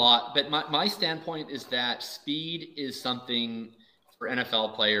does mean a lot. But my standpoint is that speed is something for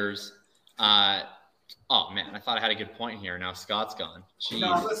NFL players. Oh, man, I thought I had a good point here. Now Scott's gone. Jeez.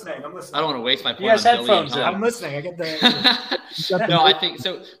 No, I'm listening. I don't want to waste my point. You guys on headphones in. I'm listening. I get the No, I think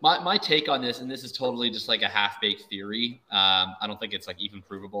so. My take on this, and this is totally just like a half-baked theory. I don't think it's like even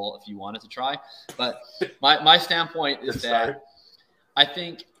provable if you wanted to try. But my standpoint is that I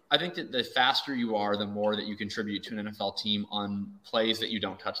think that the faster you are, the more that you contribute to an NFL team on plays that you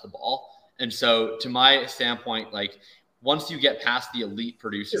don't touch the ball. And so to my standpoint, like once you get past the elite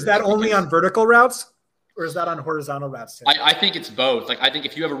producers. Is that only on vertical routes? Or is that on horizontal routes too? I think it's both. Like, I think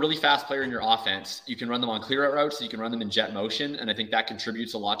if you have a really fast player in your offense, you can run them on clear out routes, so you can run them in jet motion, and I think that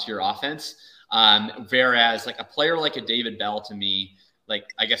contributes a lot to your offense. Whereas, like, a player like a David Bell, to me, like,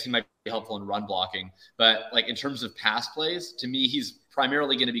 I guess he might be helpful in run blocking, but, like, in terms of pass plays, to me, he's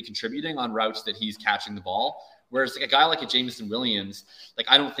primarily going to be contributing on routes that he's catching the ball. Whereas like a guy like a Jameson Williams, like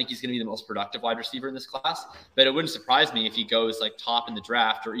I don't think he's going to be the most productive wide receiver in this class, but it wouldn't surprise me if he goes like top in the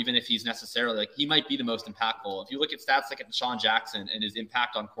draft, or even if he's necessarily like, he might be the most impactful. If you look at stats like at Deshaun Jackson and his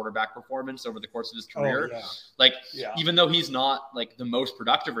impact on quarterback performance over the course of his career, even though he's not like the most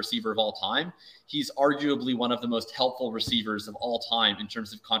productive receiver of all time, he's arguably one of the most helpful receivers of all time in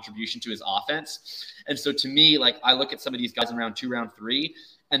terms of contribution to his offense. And so to me, like I look at some of these guys in round 2, round 3,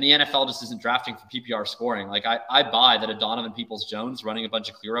 and the NFL just isn't drafting for PPR scoring. Like I buy that a Donovan Peoples-Jones running a bunch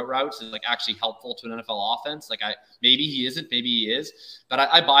of clear out routes is like actually helpful to an NFL offense. Like maybe he isn't, maybe he is, but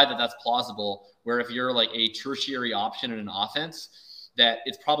I buy that that's plausible, where if you're like a tertiary option in an offense, that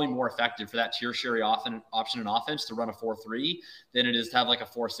it's probably more effective for that tertiary option in offense to run a 4-3 than it is to have like a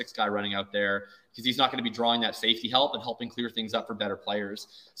 4-6 guy running out there, because he's not going to be drawing that safety help and helping clear things up for better players.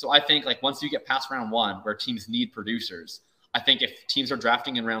 So I think like once you get past round 1 where teams need producers, I think if teams are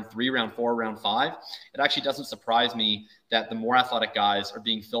drafting in round 3, round 4, round 5, it actually doesn't surprise me that the more athletic guys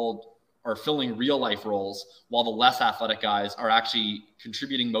are filling real life roles, while the less athletic guys are actually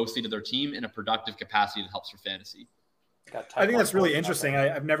contributing mostly to their team in a productive capacity that helps for fantasy. I think that's really interesting.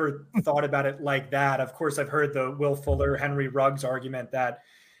 I've never thought about it like that. Of course, I've heard the Will Fuller, Henry Ruggs argument that,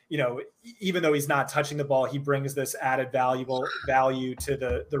 even though he's not touching the ball, he brings this added value to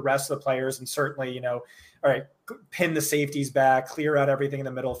the rest of the players. And certainly, all right, pin the safeties back, clear out everything in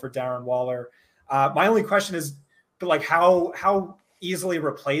the middle for Darren Waller. My only question is, but like how easily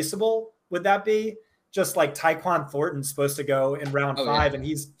replaceable would that be? Just like Tyquan Thornton's supposed to go in round 5, and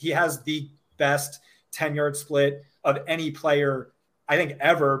he has the best 10-yard split of any player I think,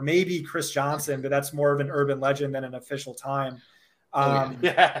 ever. Maybe Chris Johnson, but that's more of an urban legend than an official time.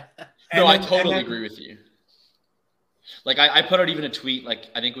 Yeah. No, I totally agree with you. Like I put out even a tweet, like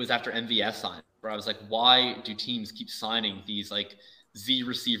I think it was after MVS signed, where I was like, why do teams keep signing these like Z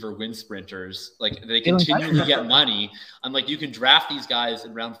receiver win sprinters? Like they continually get money. I'm like, you can draft these guys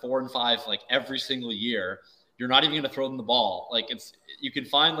in round 4 and 5 like every single year. You're not even going to throw them the ball. Like you can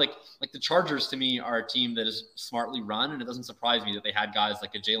find like the Chargers to me are a team that is smartly run, and it doesn't surprise me that they had guys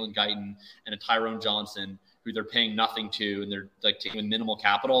like a Jalen Guyton and a Tyrone Johnson who they're paying nothing to, and they're like taking minimal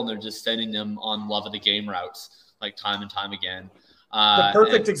capital, and they're just sending them on love of the game routes like time and time again. The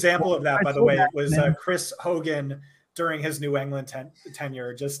perfect example of that, by the way, was Chris Hogan during his New England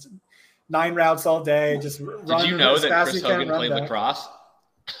tenure. Just 9 routes all day. Just did you know that Chris Hogan played lacrosse?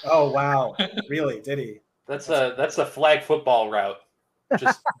 Oh wow, really? Did he? That's a flag football route.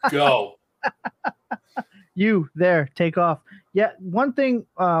 Just go. You there, take off. Yeah, one thing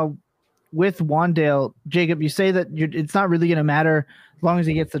with Wan'Dale, Jacob, you say that it's not really going to matter as long as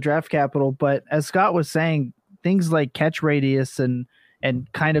he gets the draft capital. But as Scott was saying, things like catch radius and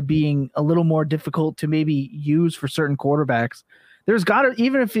kind of being a little more difficult to maybe use for certain quarterbacks. There's got to,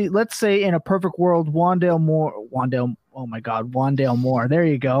 even if let's say in a perfect world, Wan'Dale Moore. There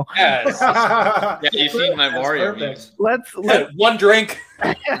you go. Yes. Yeah, you've seen my Wario memes. Let's one drink.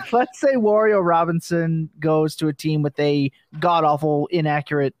 Let's say Wario Robinson goes to a team with a god awful,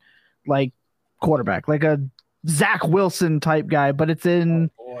 inaccurate like quarterback, like a Zach Wilson type guy, but it's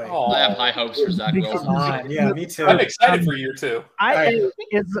in. I have high hopes for Zach Wilson. Yeah, me too. I'm excited for year 2.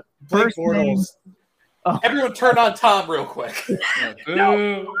 It's first name. Oh. Everyone turn on Tom real quick.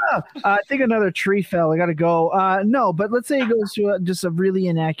 No, I think another tree fell. I got to go. No, but let's say he goes to just a really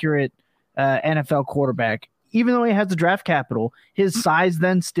inaccurate NFL quarterback. Even though he has the draft capital, his size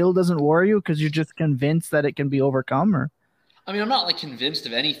then still doesn't worry you because you're just convinced that it can be overcome? Or I mean, I'm not like convinced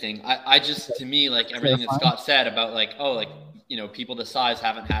of anything. I just, to me, like everything that Scott said about like, oh, like, you know, people this size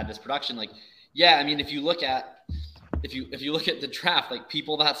haven't had this production. Like, yeah, I mean, if you look at the draft, like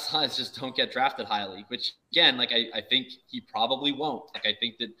people that size just don't get drafted highly, which again, like I think he probably won't. Like I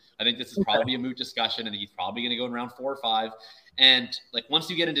think this is probably a moot discussion, and he's probably going to go in round 4 or 5. And like once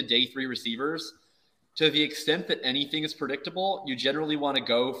you get into day 3 receivers, to the extent that anything is predictable, you generally want to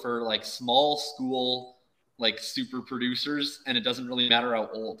go for like small school, like super producers, and it doesn't really matter how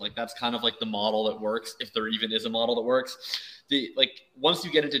old. Like that's kind of like the model that works, if there even is a model that works. Once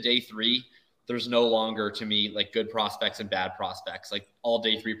you get into day 3, there's no longer, to me, like good prospects and bad prospects. Like all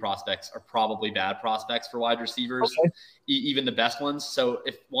day 3 prospects are probably bad prospects for wide receivers, even the best ones. So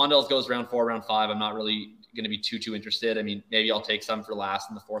if Wan'Dale goes round 4, round 5, I'm not really going to be too interested. I mean, maybe I'll take some for last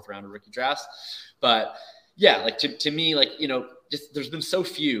in the 4th round of rookie drafts. But yeah, like to me, like, you know, just there's been so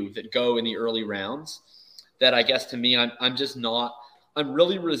few that go in the early rounds that I guess to me, I'm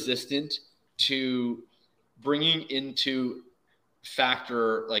really resistant to bringing into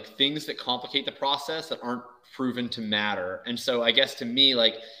factor like things that complicate the process that aren't proven to matter. And so I guess to me,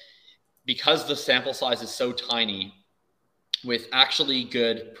 like, because the sample size is so tiny with actually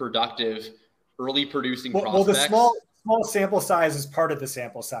good, productive, early producing prospects. Well, the small sample size is part of the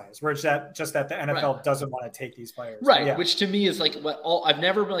sample size, where it's that the NFL doesn't want to take these players. Right. Yeah. Which to me is like I've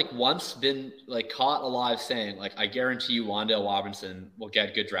never like once been like caught alive saying like, I guarantee you Wan'Dale Robinson will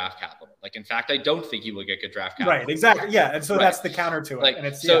get good draft capital. Like, in fact, I don't think he will get good draft capital. Right. Exactly. Yeah. And so that's the counter to it. Like, and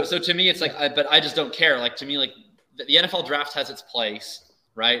it's, so to me, it's like, but I just don't care. Like, to me, like the NFL draft has its place,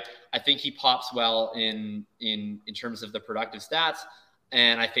 right? I think he pops well in terms of the productive stats.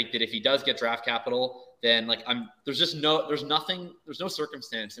 And I think that if he does get draft capital, then like there's no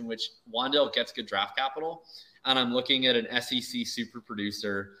circumstance in which Wan'Dale gets good draft capital, and I'm looking at an SEC super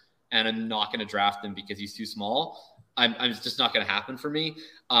producer and I'm not going to draft him because he's too small. I'm just not going to happen for me.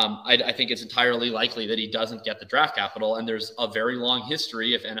 I think it's entirely likely that he doesn't get the draft capital, and there's a very long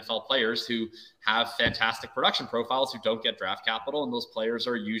history of NFL players who have fantastic production profiles who don't get draft capital, and those players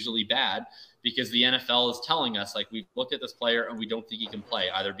are usually bad because the NFL is telling us, like, we've looked at this player and we don't think he can play,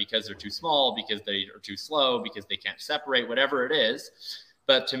 either because they're too small, because they are too slow, because they can't separate, whatever it is.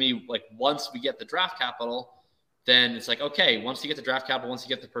 But to me, like, once we get the draft capital, then it's like, okay, once you get the draft capital, once you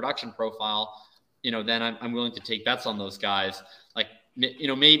get the production profile, you know, then I'm willing to take bets on those guys. Like, you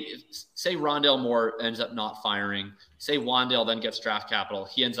know, maybe say Rondale Moore ends up not firing, say Wan'Dale then gets draft capital,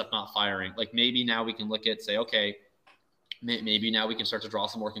 he ends up not firing. Like, maybe now we can look at, say, okay, maybe now we can start to draw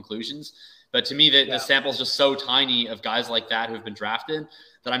some more conclusions. But to me, the sample is just so tiny of guys like that who have been drafted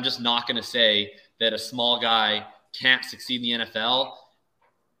that I'm just not going to say that a small guy can't succeed in the NFL.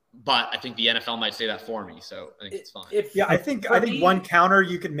 But I think the NFL might say that for me, so I think it's fine. I think one counter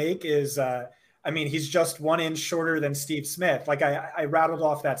you could make is I mean, he's just 1 inch shorter than Steve Smith. Like I rattled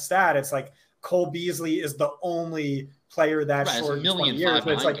off that stat. It's like Cole Beasley is the only player that short in 20 years.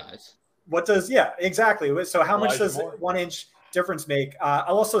 But it's like, guys. What does, yeah, exactly. So how much does 1 inch difference make?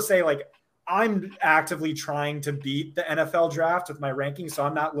 I'll also say, like, I'm actively trying to beat the NFL draft with my rankings. So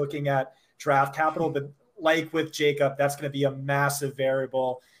I'm not looking at draft capital, but like with Jacob, that's going to be a massive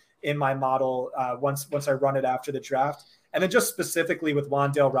variable in my model once I run it after the draft. And then just specifically with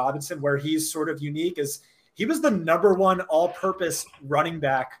Wan'Dale Robinson, where he's sort of unique, is he was the #1 all-purpose running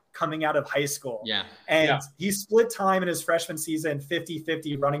back coming out of high school. Yeah. And he split time in his freshman season,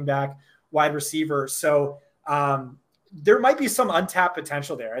 50-50 running back, wide receiver. So there might be some untapped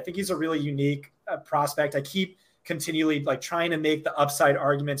potential there. I think he's a really unique prospect. I keep continually like trying to make the upside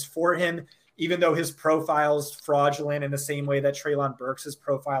arguments for him, even though his profile is fraudulent in the same way that Treylon Burks'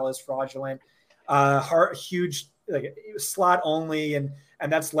 profile is fraudulent. Huge, like slot only, and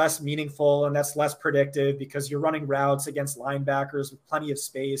that's less meaningful and that's less predictive because you're running routes against linebackers with plenty of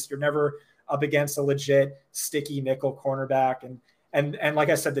space. You're never up against a legit sticky nickel cornerback, and like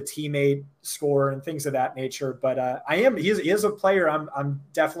I said, the teammate score and things of that nature. But he is a player I'm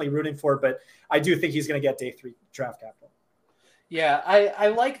definitely rooting for, but I do think he's going to get day 3 draft capital. Yeah, I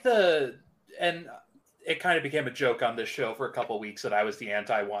like and it kind of became a joke on this show for a couple of weeks that I was the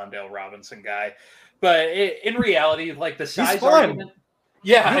anti-Wan'Dale Robinson guy. But in reality, like the size argument.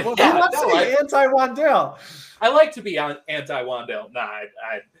 Yeah. Anti-Wan'Dale. I like to be anti-Wan'Dale.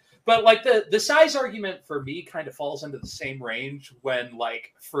 But like the size argument for me kind of falls into the same range when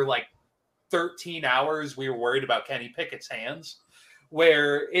like for like 13 hours we were worried about Kenny Pickett's hands,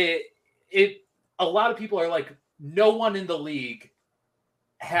 where a lot of people are like, no one in the league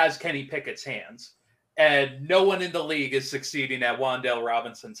has Kenny Pickett's hands, and no one in the league is succeeding at Wan'Dale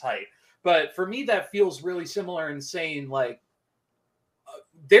Robinson's height. But for me, that feels really similar in saying, like,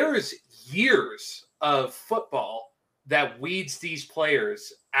 there's years of football that weeds these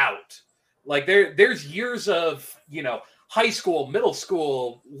players out. Like, there's years of, high school, middle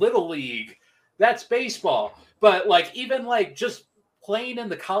school, little league. That's baseball. But, like, even, like, just playing in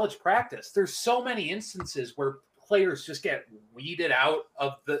the college practice, there's so many instances where players just get weeded out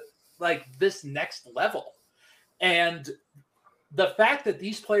of this next level. And the fact that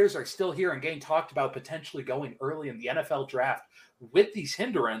these players are still here and getting talked about potentially going early in the NFL draft with these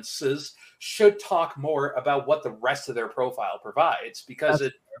hindrances should talk more about what the rest of their profile provides, because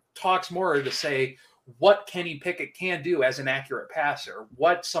it talks more to say what Kenny Pickett can do as an accurate passer,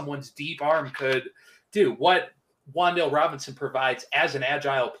 what someone's deep arm could do, what Wan'Dale Robinson provides as an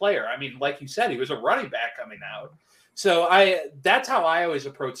agile player. I mean, like you said, he was a running back coming out. So that's how I always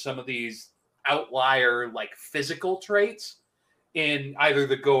approach some of these outlier, like, physical traits in either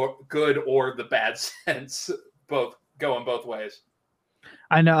the good or the bad sense, both going both ways.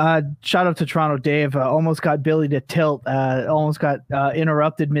 I know. Shout out to Toronto Dave. Almost got Billy to tilt. Almost got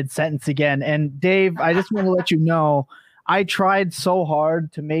interrupted mid-sentence again. And Dave, I just want to let you know, I tried so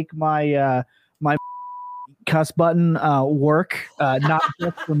hard to make my my cuss button work, not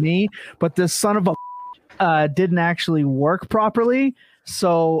just for me, but this son of a didn't actually work properly.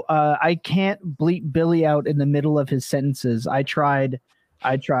 So I can't bleep Billy out in the middle of his sentences. I tried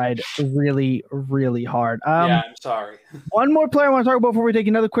really, really hard. I'm sorry. One more player I want to talk about before we take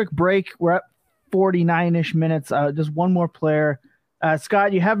another quick break. We're at 49-ish minutes. Just one more player.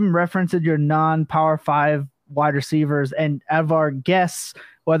 Scott, you haven't referenced your non-Power 5 wide receivers, and of our guests,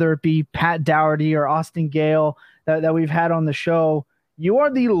 whether it be Pat Dougherty or Austin Gale that we've had on the show, you are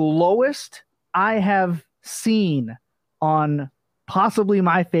the lowest I have seen on possibly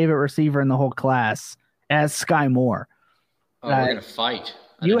my favorite receiver in the whole class as Sky Moore. Oh, we're going to fight.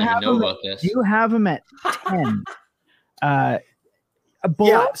 I didn't even know about this. You have him at 10. I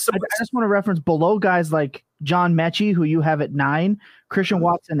just want to reference below guys like John Mechie, who you have at 9, Christian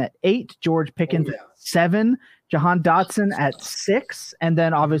Watson at 8, George Pickens at 7, Jahan Dotson at 6, and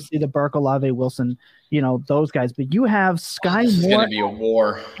then obviously the Burke, Olave, Wilson, those guys. But you have Sky Moore. It's going to be a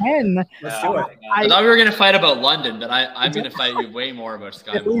war. 10. Let's do it. I thought we were going to fight about London, but I'm going to fight you way more about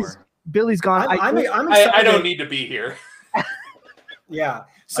Sky Moore. Billy's gone. I don't need to be here. Yeah.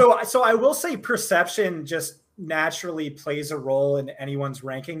 So I will say perception just naturally plays a role in anyone's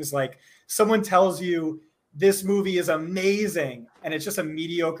rankings. Like, someone tells you this movie is amazing and it's just a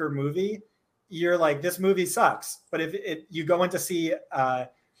mediocre movie, you're like, this movie sucks. But if you go in to see a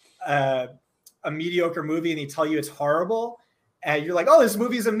mediocre movie and they tell you it's horrible, and you're like, oh, this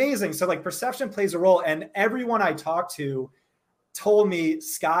movie is amazing. So like perception plays a role. And everyone I talked to told me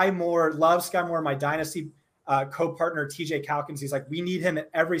Sky Moore, loves Sky Moore, my Dynasty co-partner TJ Calkins. He's like, we need him in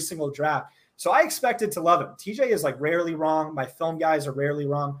every single draft. So I expected to love him. TJ is like rarely wrong. My film guys are rarely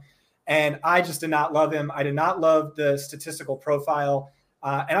wrong. And I just did not love him. I did not love the statistical profile.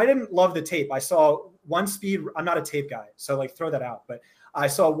 And I didn't love the tape. I saw one speed. I'm not a tape guy, so like throw that out. But I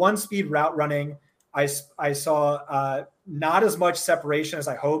saw one speed route running. I saw not as much separation as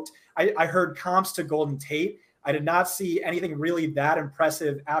I hoped. I heard comps to Golden Tate. I did not see anything really that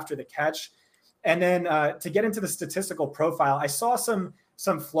impressive after the catch. And then to get into the statistical profile, I saw some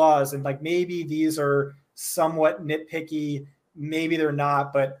flaws, and like maybe these are somewhat nitpicky, maybe they're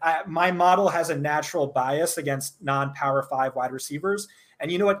not. But my model has a natural bias against non-Power 5 wide receivers.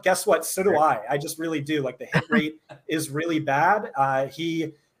 And you know what? Guess what? So do I. I just really do. Like the hit rate is really bad.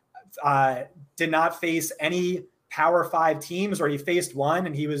 He did not face any Power 5 teams, or he faced one,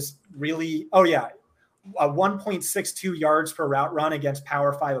 and he was really 1.62 yards per route run against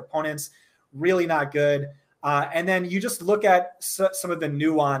Power 5 opponents. Really not good. And then you just look at some of the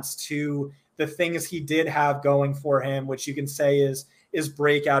nuance to the things he did have going for him, which you can say is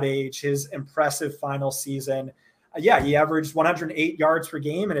breakout age, his impressive final season. He averaged 108 yards per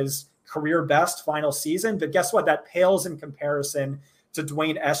game in his career best final season. But guess what? That pales in comparison to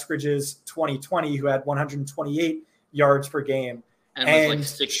Dwayne Eskridge's 2020, who had 128 yards per game. And was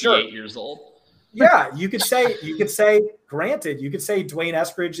like 68 years old. Yeah, you could say, granted, you could say Dwayne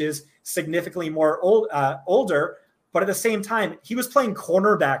Eskridge is significantly more older, but at the same time, he was playing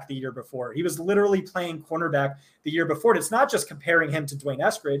cornerback the year before. He was literally playing cornerback the year before. And it's not just comparing him to Dwayne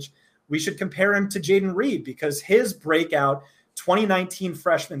Eskridge. We should compare him to Jayden Reed, because his breakout 2019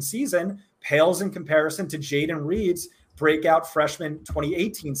 freshman season pales in comparison to Jayden Reed's breakout freshman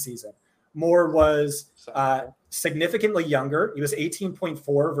 2018 season. Moore was significantly younger. He was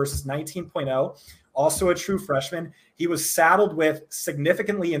 18.4 versus 19.0, also a true freshman. He was saddled with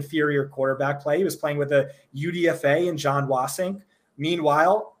significantly inferior quarterback play. He was playing with a UDFA and John Wassink.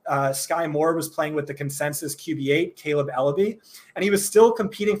 Meanwhile, Sky Moore was playing with the consensus QB8, Caleb Ellaby, and he was still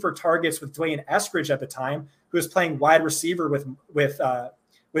competing for targets with Dwayne Eskridge at the time, who was playing wide receiver with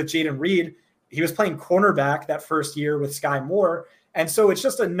Jayden Reed. He was playing cornerback that first year with Sky Moore. And so it's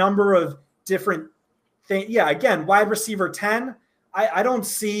just a number of different things. Yeah, again, wide receiver 10, I don't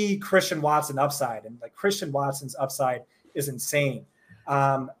see Christian Watson upside. And like Christian Watson's upside is insane.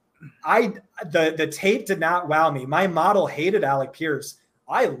 The tape did not wow me. My model hated Alec Pierce.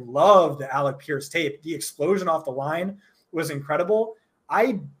 I love the Alec Pierce tape. The explosion off the line was incredible.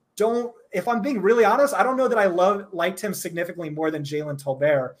 If I'm being really honest, I don't know that I liked him significantly more than Jalen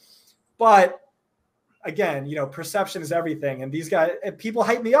Tolbert. But again, perception is everything. And these guys, people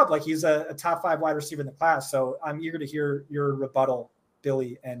hype me up like he's a top 5 wide receiver in the class. So I'm eager to hear your rebuttal,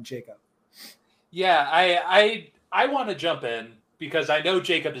 Billy and Jacob. Yeah, I want to jump in because I know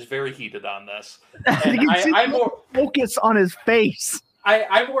Jacob is very heated on this. And I'm more focus on his face.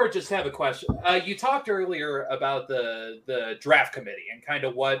 I more just have a question. You talked earlier about the draft committee and kind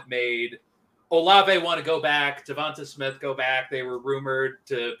of what made Olave want to go back, Devonta Smith go back. They were rumored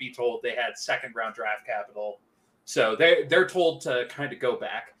to be told they had second-round draft capital. So they're told to kind of go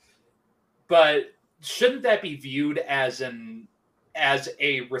back. But shouldn't that be viewed as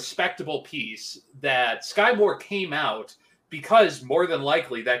a respectable piece that Sky Moore came out because more than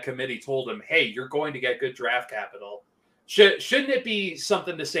likely that committee told him, hey, you're going to get good draft capital. Shouldn't it be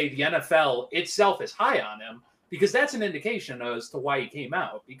something to say the NFL itself is high on him? Because that's an indication as to why he came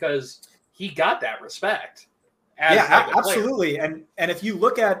out, because he got that respect. Absolutely. And if you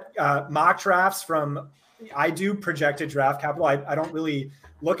look at mock drafts I do projected draft capital. I don't really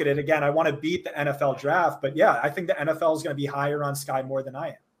look at it. Again, I want to beat the NFL draft, but yeah, I think the NFL is going to be higher on Sky Moore than I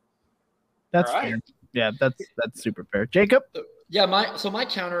am. That's fair. Yeah, that's super fair. Jacob? Yeah, my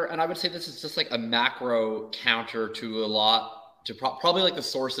counter, and I would say this is just like a macro counter to probably like the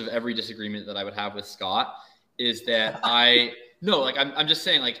source of every disagreement that I would have with Scott, is that I'm just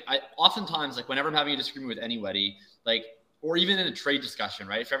saying, like, I oftentimes, like, whenever I'm having a disagreement with anybody, like, or even in a trade discussion,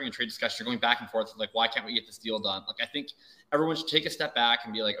 right? If you're having a trade discussion, you're going back and forth, like, why can't we get this deal done? Like, I think everyone should take a step back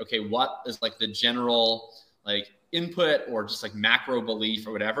and be like, okay, what is like the general like input or just like macro belief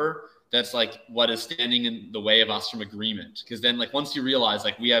or whatever that's like what is standing in the way of us from agreement? Because then, like, once you realize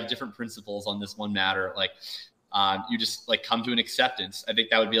like we have different principles on this one matter, like you just like come to an acceptance. I think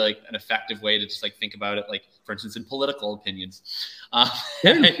that would be like an effective way to just like think about it. Like, for instance, in political opinions.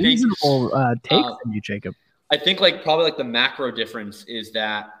 Reasonable take from you, Jacob. I think like probably like the macro difference is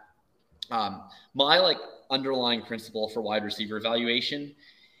that my like underlying principle for wide receiver evaluation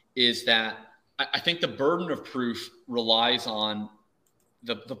is that I think the burden of proof relies on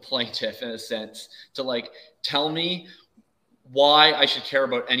the plaintiff, in a sense, to like tell me why I should care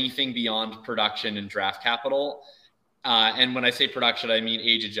about anything beyond production and draft capital. And when I say production, I mean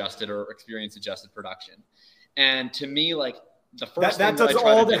age adjusted or experience adjusted production. And to me, like, the first that thing does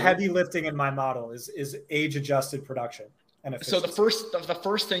all the heavy lifting in my model is age adjusted production. So the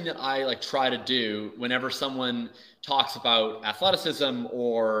first thing that I like try to do whenever someone talks about athleticism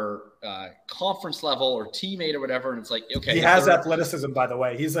or conference level or teammate or whatever, and it's like, okay, he has athleticism, by the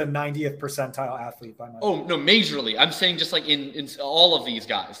way. He's a 90th percentile athlete by my. Oh no, majorly. I'm saying just like in all of these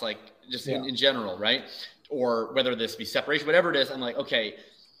guys, like just in general, right? Or whether this be separation, whatever it is, I'm like, okay,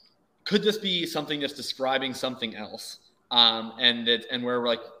 could this be something that's describing something else? And where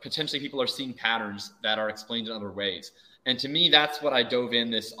like potentially people are seeing patterns that are explained in other ways. And to me, that's what I dove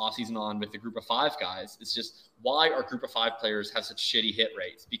in this offseason on with the group of 5 guys. It's just, why our group of 5 players have such shitty hit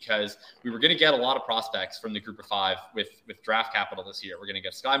rates? Because we were going to get a lot of prospects from the group of 5 with draft capital this year. We're going to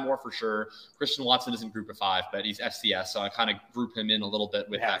get Sky Moore for sure. Christian Watson isn't group of 5, but he's FCS, so I kind of group him in a little bit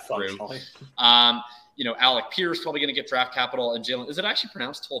with that crew. Alec Pierce probably going to get draft capital, and Jalen. Is it actually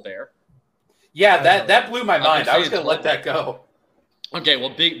pronounced Tolbert? Yeah, that blew my mind. I was going to let that go. Okay, well,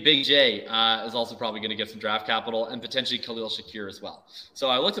 Big J is also probably going to get some draft capital, and potentially Khalil Shakir as well. So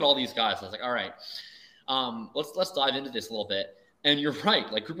I looked at all these guys. I was like, all right, let's dive into this a little bit. And you're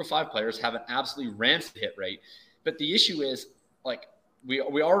right, like group of 5 players have an absolutely rancid hit rate. But the issue is, like, we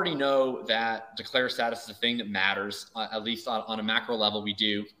already know that declare status is a thing that matters, at least on a macro level.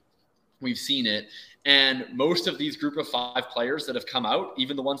 We've seen it. And most of these group of 5 players that have come out,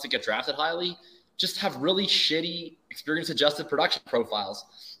 even the ones that get drafted highly, just have really shitty experience-adjusted production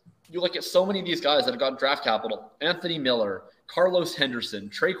profiles. You look at so many of these guys that have gotten draft capital: Anthony Miller, Carlos Henderson,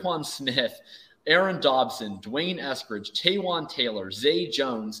 Traquan Smith, Aaron Dobson, Dwayne Eskridge, Taywan Taylor, Zay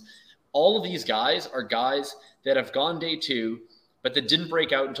Jones. All of these guys are guys that have gone day 2, but that didn't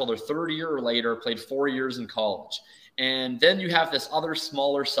break out until their 3rd year or later, played 4 years in college. And then you have this other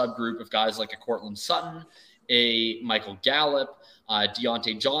smaller subgroup of guys like a Cortland Sutton, a Michael Gallup,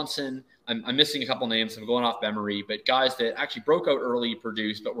 Deontay Johnson. I'm missing a couple names. I'm going off memory, but guys that actually broke out early,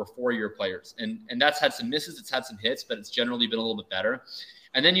 produced, but were 4-year players. And that's had some misses. It's had some hits, but it's generally been a little bit better.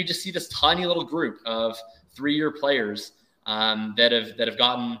 And then you just see this tiny little group of 3-year players that have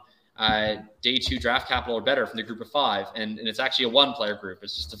gotten day 2 draft capital or better from the group of 5. And it's actually a 1-player group.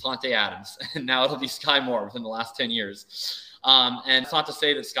 It's just Devontae Adams. And now it'll be Sky Moore within the last 10 years. And it's not to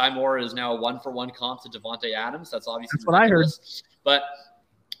say that Sky Moore is now a 1-for-1 comp to Devontae Adams. That's obviously what I heard. But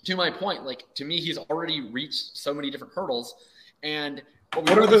to my point, like, to me, he's already reached so many different hurdles. And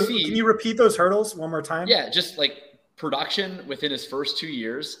what are those? Can you repeat those hurdles one more time? Yeah, just like production within his first 2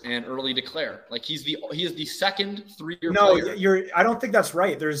 years and early declare. Like he is the second 3-year player. I don't think that's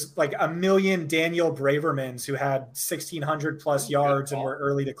right. There's like a million Daniel Bravermans who had 1,600 plus yards and were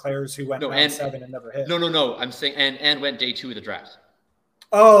early declares who went round 7 and never hit. No. I'm saying and went day 2 of the draft.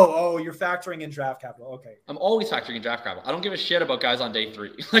 Oh, you're factoring in draft capital. Okay. I'm always factoring in draft capital. I don't give a shit about guys on day 3.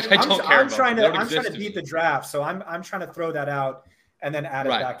 Like I don't care. I'm trying to beat the draft, so I'm trying to throw that out and then add it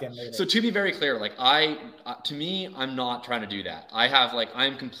back in later. So to be very clear, like to me, I'm not trying to do that.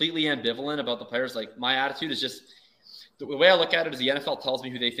 I'm completely ambivalent about the players. Like my attitude is just the way I look at it is the NFL tells me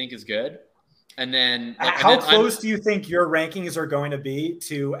who they think is good. And then how close do you think your rankings are going to be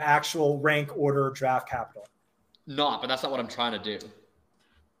to actual rank order draft capital? Not, but that's not what I'm trying to do.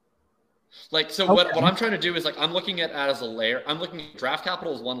 Like, so what I'm trying to do is like, I'm looking at as a layer. I'm looking at draft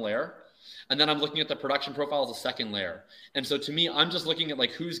capital as one layer. And then I'm looking at the production profile as a second layer. And so to me, I'm just looking at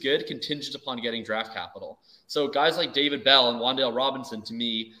like who's good contingent upon getting draft capital. So guys like David Bell and Wan'Dale Robinson, to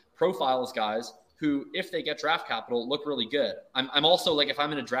me, profile as guys who, if they get draft capital, look really good. I'm also like, if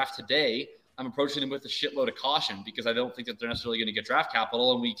I'm in a draft today, I'm approaching them with a shitload of caution because I don't think that they're necessarily going to get draft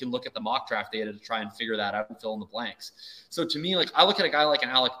capital. And we can look at the mock draft data to try and figure that out and fill in the blanks. So to me, like I look at a guy like an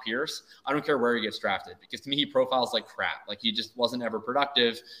Alec Pierce, I don't care where he gets drafted because to me, he profiles like crap. Like he just wasn't ever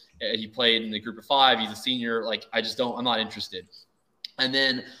productive. He played in the group of 5. He's a senior. Like I'm not interested. And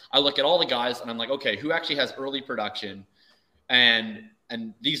then I look at all the guys and I'm like, okay, who actually has early production? And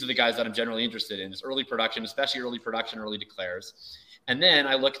these are the guys that I'm generally interested in is early production, especially early production, early declares. And then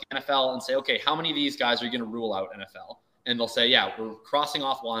I look at the NFL and say, okay, how many of these guys are you going to rule out NFL? And they'll say, yeah, we're crossing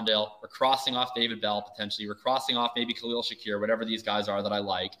off Wan'Dale. We're crossing off David Bell, potentially. We're crossing off maybe Khalil Shakir, whatever these guys are that I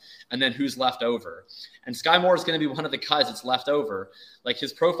like. And then who's left over? And Sky Moore is going to be one of the guys that's left over. Like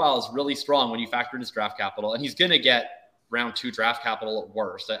his profile is really strong when you factor in his draft capital. And he's going to get round 2 draft capital at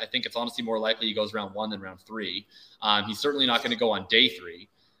worst. I think it's honestly more likely he goes round 1 than round 3. He's certainly not going to go on day 3.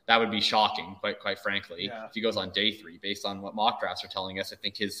 That would be shocking, quite frankly, if he goes on day 3, based on what mock drafts are telling us. I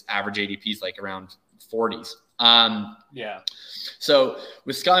think his average ADP is like around 40s. So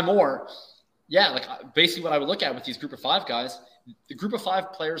with Sky Moore, like basically what I would look at with these group of 5 guys, the group of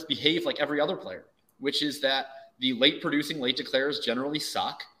 5 players behave like every other player, which is that the late producing, late declares generally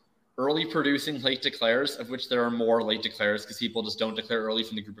suck. early producing late declares, of which there are more late declares because people just don't declare early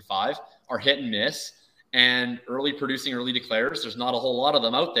from the group of 5, are hit and miss. And early producing early declares, there's not a whole lot of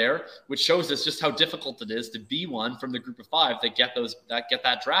them out there, which shows us just how difficult it is to be one from the group of 5 that get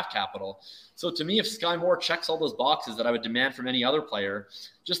that draft capital. So to me, if Sky Moore checks all those boxes that I would demand from any other player,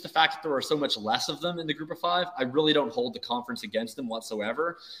 just the fact that there are so much less of them in the group of 5, I really don't hold the conference against them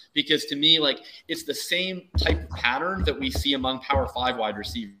whatsoever. Because to me, like, it's the same type of pattern that we see among Power 5 wide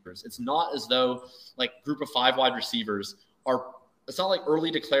receivers. It's not as though like group of 5 wide receivers it's not like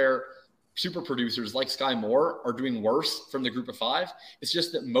early declare super producers like Sky Moore are doing worse from the group of 5. It's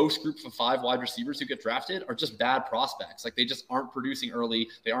just that most groups of 5 wide receivers who get drafted are just bad prospects. Like, they just aren't producing early.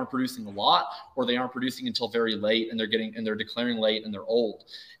 They aren't producing a lot, or they aren't producing until very late, and they're declaring late and they're old.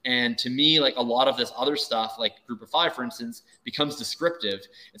 And to me, like, a lot of this other stuff, like group of 5, for instance, becomes descriptive.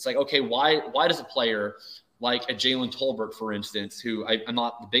 It's like, okay, why does a player like a Jalen Tolbert, for instance, who I'm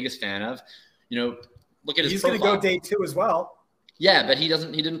not the biggest fan of, look at his profile. He's going to go day 2 as well. Yeah, but he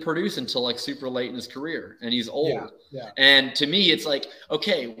didn't produce until like super late in his career, and he's old. Yeah. And to me, it's like,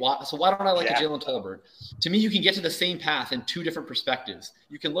 okay, so why don't I like a Jalen Tolbert? To me, you can get to the same path in 2 different perspectives.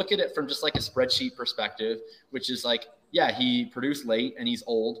 You can look at it from just like a spreadsheet perspective, which is like, yeah, he produced late and he's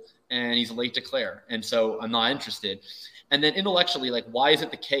old and he's a late declare, and so I'm not interested. And then intellectually, like, why is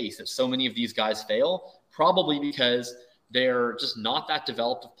it the case that so many of these guys fail? Probably because they're just not that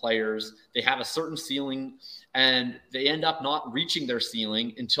developed of players. They have a certain ceiling, and they end up not reaching their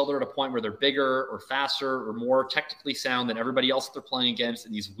ceiling until they're at a point where they're bigger or faster or more technically sound than everybody else they're playing against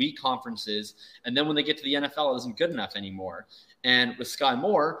in these weak conferences. And then when they get to the NFL, it isn't good enough anymore. And with Sky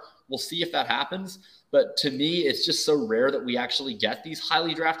Moore, we'll see if that happens. But to me, it's just so rare that we actually get these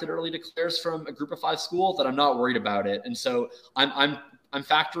highly drafted early declares from a group of 5 school that I'm not worried about it. And so I'm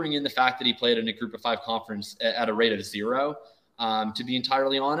factoring in the fact that he played in a group of 5 conference at a rate of 0. To be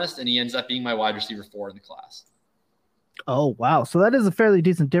entirely honest, and he ends up being my wide receiver 4 in the class. Oh, wow. So that is a fairly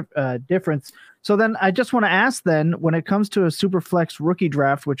decent difference. So then I just want to ask then, when it comes to a super flex rookie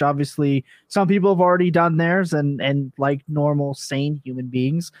draft, which obviously some people have already done theirs, and like normal, sane human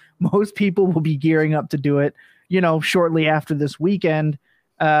beings, most people will be gearing up to do it, shortly after this weekend.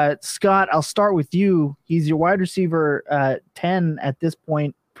 Scott, I'll start with you. He's your wide receiver 10 at this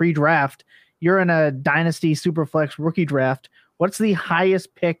point pre-draft. You're in a Dynasty Superflex rookie draft. What's the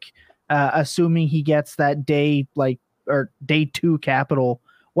highest pick, assuming he gets that day 2 capital?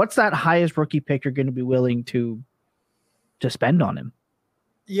 What's that highest rookie pick you're going to be willing to spend on him?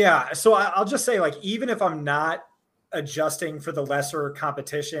 Yeah, so I'll just say, like, even if I'm not adjusting for the lesser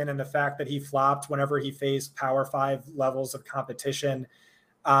competition and the fact that he flopped whenever he faced Power 5 levels of competition,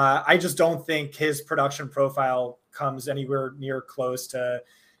 I just don't think his production profile comes anywhere near close to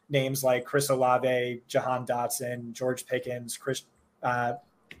names like Chris Olave, Jahan Dotson, George Pickens,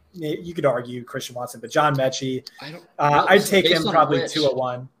 you could argue Christian Watson, but John Mechie. I'd take him probably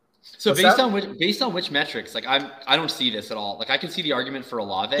 201. So based on which metrics? Like, I don't see this at all. Like, I can see the argument for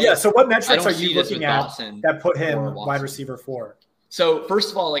Olave. Yeah. So what metrics are you looking at that put him wide receiver 4? So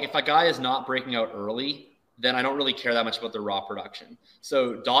first of all, like, if a guy is not breaking out early, then I don't really care that much about their raw production.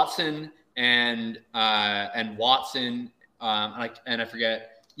 So Dotson and Watson, and I forget.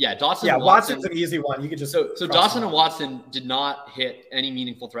 Yeah, Dotson. Yeah, and Watson, Watson's an easy one. You could just so Dotson and Watson did not hit any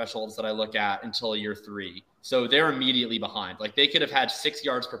meaningful thresholds that I look at until year 3. So they're immediately behind. Like, they could have had 6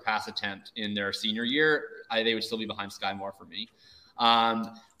 yards per pass attempt in their senior year. They would still be behind Sky Moore for me.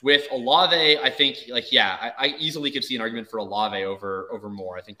 With Olave, I think, I easily could see an argument for Olave over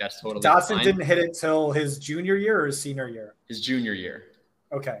Moore. I think that's totally Dotson fine. didn't hit it till his junior year or his senior year? His junior year.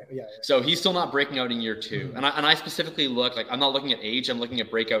 Okay, yeah. So he's still not breaking out in year 2. And I specifically look, like, I'm not looking at age, I'm looking at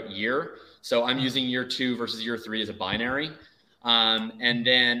breakout year. So I'm using year 2 versus year 3 as a binary. And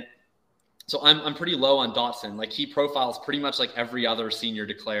then, so I'm pretty low on Dotson. Like, he profiles pretty much like every other senior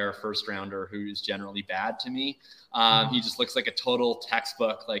declare first rounder who's generally bad to me. He just looks like a total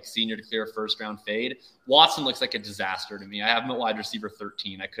textbook, like, senior declare first round fade. Watson looks like a disaster to me. I have him at wide receiver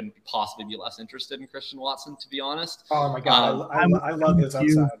 13. I couldn't possibly be less interested in Christian Watson, to be honest. Oh my God. I love his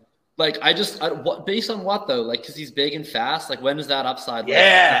upside. Like, based on what though? Like, cause he's big and fast. Like, when does that upside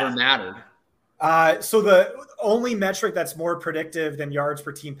ever mattered? So the only metric that's more predictive than yards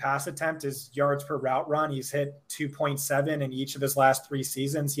per team pass attempt is yards per route run. He's hit 2.7 in each of his last 3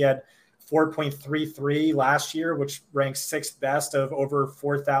 seasons. He had 4.33 last year, which ranks 6th best of over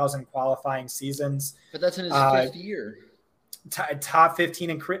 4,000 qualifying seasons. But that's in his 5th year. Top 15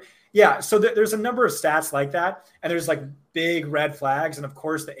 in career. Yeah, so there's a number of stats like that, and there's like big red flags, and of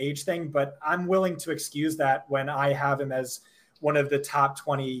course the age thing, but I'm willing to excuse that when I have him as one of the top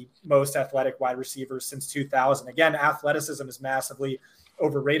 20 most athletic wide receivers since 2000. Again, athleticism is massively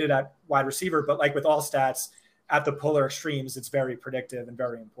overrated at wide receiver, but like with all stats at the polar extremes, it's very predictive and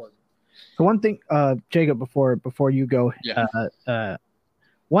very important. So one thing, Jacob, before you go, Yeah.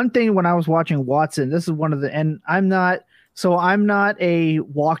 One thing when I was watching Watson, this is one of the, and I'm not a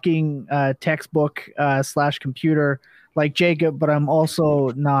walking textbook / computer like Jacob, but I'm also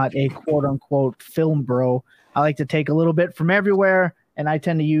not a quote unquote film bro. I like to take a little bit from everywhere, and I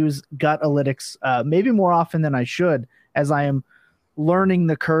tend to use gut analytics maybe more often than I should as I am learning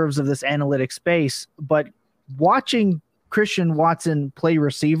the curves of this analytic space. But watching Christian Watson play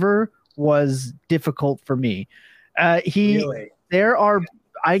receiver was difficult for me. Really?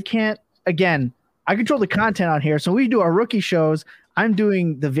 I control the content on here. So we do our rookie shows. I'm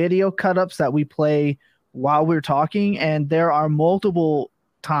doing the video cut-ups that we play while we're talking, and there are multiple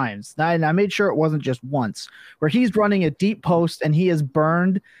times. And I made sure it wasn't just once where he's running a deep post and he has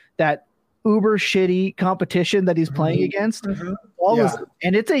burned that uber shitty competition that he's playing against. And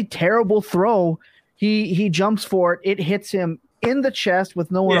it's a terrible throw. He jumps for it. It hits him in the chest with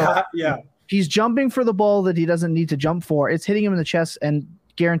no one else. He's jumping for the ball that he doesn't need to jump for. It's hitting him in the chest, and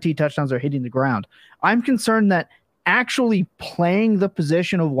guaranteed touchdowns are hitting the ground. I'm concerned that actually playing the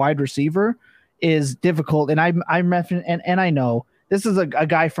position of wide receiver is difficult. And I'm I know this is a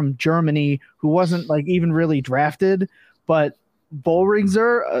guy from Germany who wasn't like even really drafted, but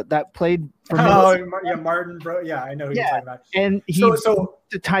Bollringser that played for Martin, bro. Yeah, I know who you're talking about. And he's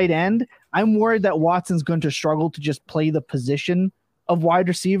the tight end. I'm worried that Watson's going to struggle to just play the position of wide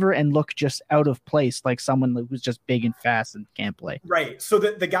receiver and look just out of place, like someone who's just big and fast and can't play. Right. So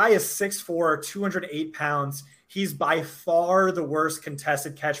the guy is 6'4", 208 pounds. He's by far the worst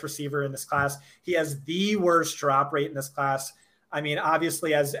contested catch receiver in this class. He has the worst drop rate in this class. I mean,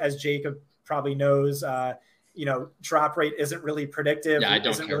 obviously, as Jacob probably knows, drop rate isn't really predictive. Yeah, I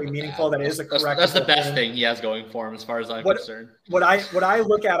don't isn't care really meaningful. That is a correct. That's the best thing he has going for him, as far as I'm concerned. What I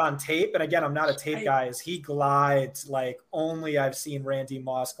look at on tape, and again, I'm not a tape guy, is he glides like only I've seen Randy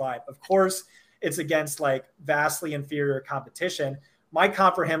Moss glide. Of course, it's against like vastly inferior competition. My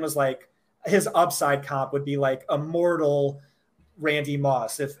comp for him was like his upside comp would be like a mortal Randy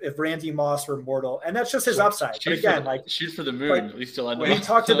Moss. If Randy Moss were mortal, and that's just his upside. But again, shoot for the moon. At least he'll end up. We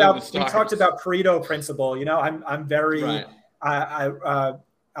talked about Pareto principle. I'm very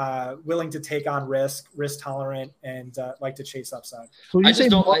willing to take on risk tolerant, and like to chase upside. So when you say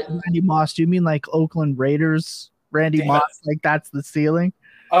Randy Moss, do you mean like Oakland Raiders Randy Moss? Like that's the ceiling?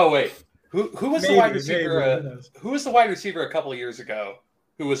 Oh wait, who was the wide receiver? Who was the wide receiver a couple of years ago?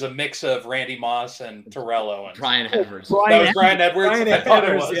 Who was a mix of Randy Moss and Torello and Brian Edwards. That was Brian Edwards. I thought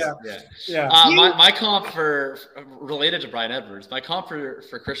it was. Yeah. My comp related to Brian Edwards, my comp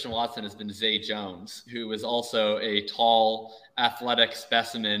for Christian Watson has been Zay Jones, who is also a tall, athletic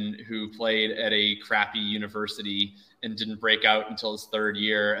specimen who played at a crappy university and didn't break out until his third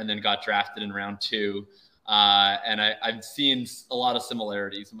year, and then got drafted in round 2. And I've seen a lot of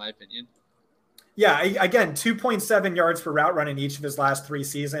similarities, in my opinion. Yeah, again, 2.7 yards per route run in each of his last 3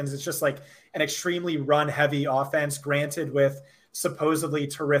 seasons. It's just like an extremely run-heavy offense, granted with supposedly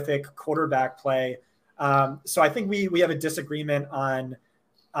terrific quarterback play. So I think we have a disagreement on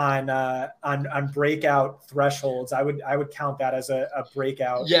breakout thresholds. I would count that as a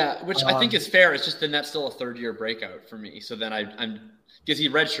breakout. Yeah, which I think is fair. It's just then that's still a third-year breakout for me. So then I'm because he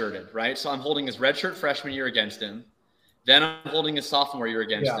redshirted, right? So I'm holding his redshirt freshman year against him. Then I'm holding his sophomore year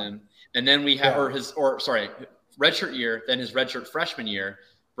against him. And then we have, redshirt year, then his redshirt freshman year,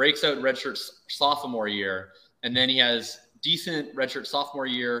 breaks out redshirt sophomore year, and then he has decent redshirt sophomore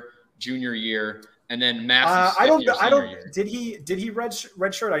year, junior year, and then massive year. Did he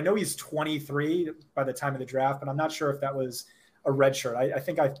redshirt? I know he's 23 by the time of the draft, but I'm not sure if that was a redshirt. I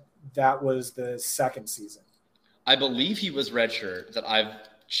think that was the second season. I believe he was redshirt that I've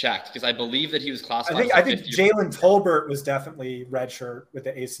checked, because I believe that he was classified. I think Jalen Tolbert was definitely redshirt with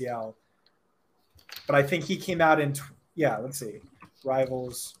the ACL, but I think he came out in let's see,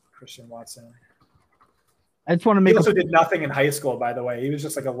 rivals Christian Watson. I just want to make. He also did nothing in high school, by the way. He was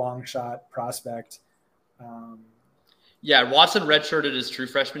just like a long shot prospect. Watson redshirted his true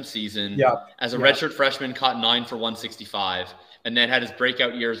freshman season. As a redshirt freshman, caught 9 for 165, and then had his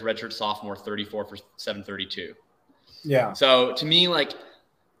breakout year as redshirt sophomore, 34 for 732. Yeah. So to me, like,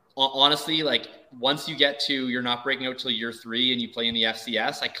 honestly, like once you get to you're not breaking out till year 3 and you play in the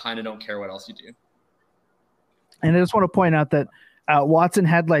FCS, I kind of don't care what else you do. And I just want to point out that Watson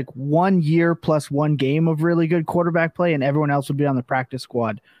had like 1 year plus 1 game of really good quarterback play, and everyone else would be on the practice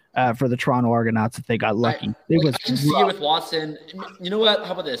squad for the Toronto Argonauts if they got lucky. I can see it with Watson. You know what?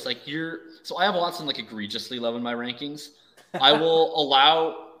 How about this? Like so I have Watson like egregiously low in my rankings. I will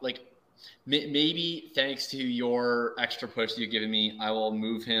allow like Maybe thanks to your extra push you've given me, I will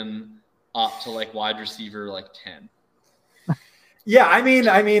move him up to like wide receiver like 10. Yeah, I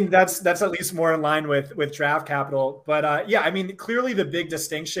mean that's at least more in line with draft capital. But yeah, I mean clearly the big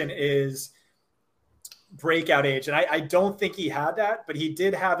distinction is breakout age, and I don't think he had that, but he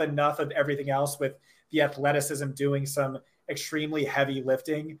did have enough of everything else with the athleticism doing some extremely heavy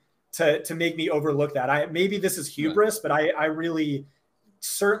lifting to make me overlook that. Maybe this is hubris, but I really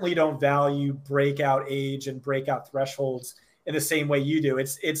certainly don't value breakout age and breakout thresholds in the same way you do.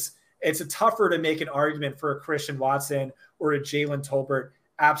 It's a tougher to make an argument for a Christian Watson or a Jalen Tolbert,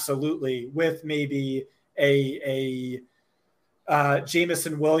 absolutely, with maybe a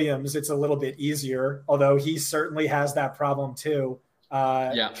Jamison Williams. It's a little bit easier, although he certainly has that problem too.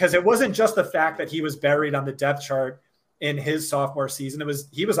 Because it wasn't just the fact that he was buried on the depth chart in his sophomore season.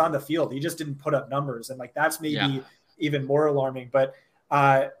 He was on the field. He just didn't put up numbers, and like that's maybe even more alarming. But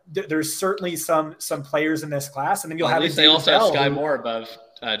there's certainly some players in this class, and then you'll have. At least they also have Sky Moore above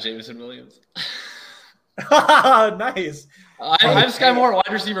Jamison Williams. Nice. I have Sky Moore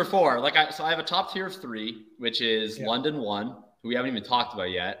wide receiver 4. So I have a top tier of 3, which is London 1, who we haven't even talked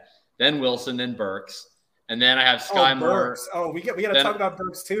about yet. Then Wilson, then Burks. And then I have Sky Moore. Oh, we got to talk about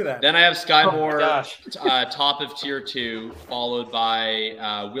Burks too then. Then I have Sky Moore, top of tier 2, followed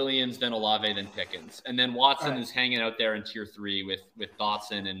by Williams, then Olave, then Pickens. And then Watson is hanging out there in tier 3 with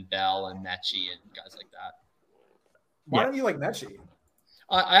Dotson and Bell and Mechie and guys like that. Why don't you like Mechie?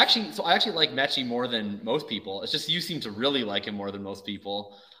 I actually like Mechie more than most people. It's just you seem to really like him more than most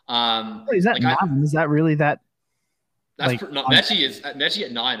people. Is that like is that really that? That's Mechie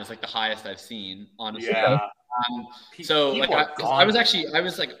at 9 is like the highest I've seen, honestly. Yeah. So like I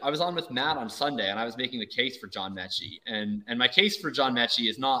was on with Matt on Sunday, and I was making the case for John Mechie, and my case for John Mechie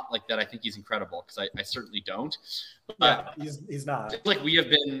is not like that I think he's incredible, because I certainly don't. But he's not. It's like we have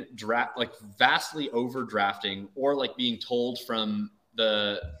been vastly overdrafting, or like being told from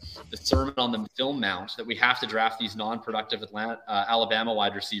the Sermon on the Film Mount that we have to draft these non-productive Alabama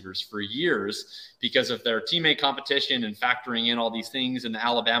wide receivers for years because of their teammate competition and factoring in all these things and the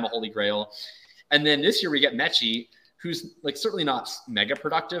Alabama Holy Grail. And then this year we get Mechie, who's like certainly not mega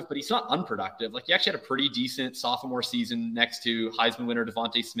productive, but he's not unproductive. Like he actually had a pretty decent sophomore season next to Heisman winner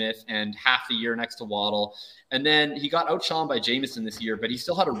Devontae Smith and half the year next to Waddle. And then he got outshone by Jamison this year, but he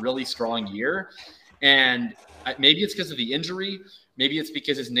still had a really strong year. And maybe it's because of the injury. Maybe it's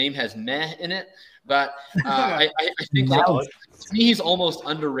because his name has meh in it. But I think to me, he's almost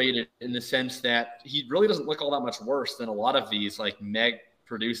underrated in the sense that he really doesn't look all that much worse than a lot of these like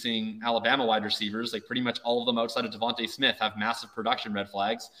producing Alabama wide receivers. Like pretty much all of them outside of Devontae Smith have massive production red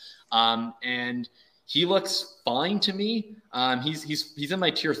flags. And he looks fine to me. He's in my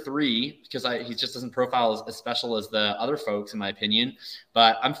tier 3 because he just doesn't profile as special as the other folks in my opinion,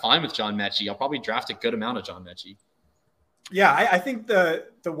 but I'm fine with John Mechie. I'll probably draft a good amount of John Mechie. Yeah, I think the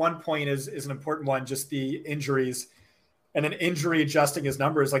one point is an important one, just the injuries and an injury adjusting his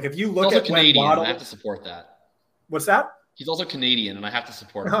numbers. Like if you look at Canadian, Waddle, I have to support that. What's that? He's also Canadian, and I have to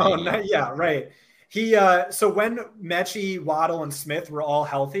support him. Oh, yeah, right. He so when Mechie, Waddle, and Smith were all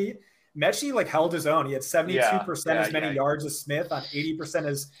healthy, Mechie like held his own. He had 72% as many yards as Smith on 80%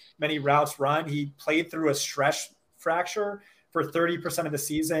 as many routes run. He played through a stress fracture for 30% of the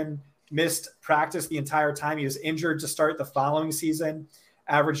season. Missed practice the entire time. He was injured to start the following season,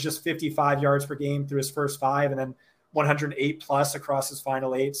 averaged just 55 yards per game through his first 5, and then 108 plus across his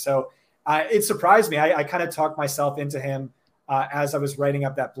final 8. So it surprised me. I kind of talked myself into him as I was writing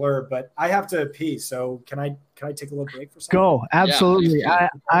up that blurb, but I have to pee. So can I take a little break for something? Go. Absolutely. Yeah,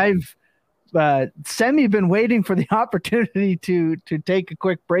 I've Semi been waiting for the opportunity to take a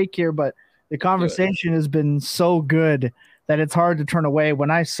quick break here, but the conversation has been so good that it's hard to turn away.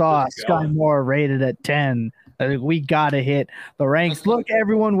 When I saw Sky Moore rated at 10, I think we got to hit the ranks. Look,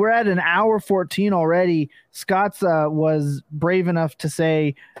 everyone, we're at an hour 14 already. Scott's was brave enough to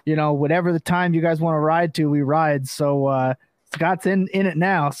say, whatever the time you guys want to ride to, we ride. So Scott's in it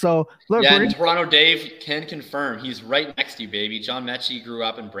now. So look, and Toronto Dave can confirm he's right next to you, baby. John Mechie grew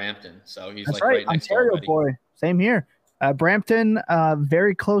up in Brampton, so he's right next Ontario to you. Boy. Same here. Brampton,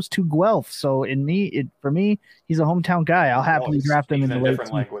 very close to Guelph. So for me, he's a hometown guy. I'll happily draft him in the late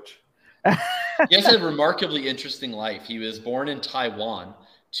different language. He has a remarkably interesting life. He was born in Taiwan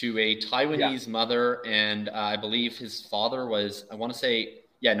to a Taiwanese mother, and I believe his father was,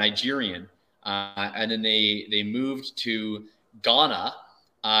 Nigerian. And then they moved to Ghana,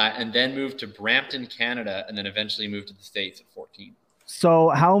 and then moved to Brampton, Canada, and then eventually moved to the States at 14. So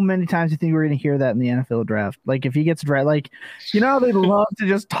how many times do you think we're going to hear that in the NFL draft? Like if he gets drafted, they love to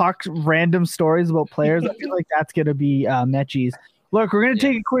just talk random stories about players. I feel like that's going to be Mechie's. Look, we're going to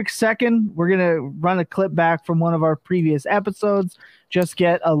take a quick second. We're going to run a clip back from one of our previous episodes. Just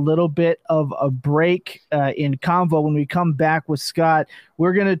get a little bit of a break in convo. When we come back with Scott,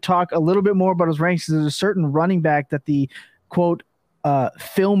 we're going to talk a little bit more about his rankings. There's a certain running back that the, quote,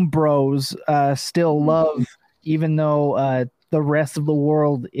 film bros still love, even though the rest of the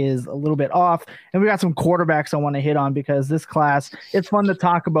world is a little bit off. And we got some quarterbacks I want to hit on because this class, it's fun to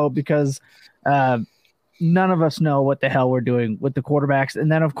talk about because none of us know what the hell we're doing with the quarterbacks.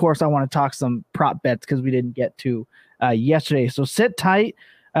 And then, of course, I want to talk some prop bets because we didn't get to yesterday. So sit tight.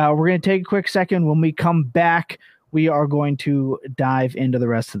 We're going to take a quick second. When we come back, we are going to dive into the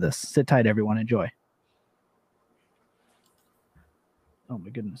rest of this. Sit tight, everyone. Enjoy. Oh, my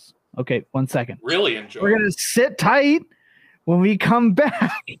goodness. Okay, 1 second. Really enjoy. We're going to sit tight. When we come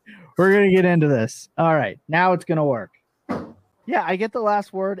back, we're going to get into this. All right, now it's going to work. Yeah, I get the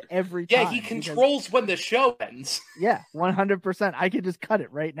last word every time. Yeah, he controls when the show ends. Yeah, 100%. I could just cut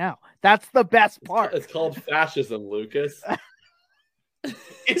it right now. That's the best part. It's called fascism, Lucas.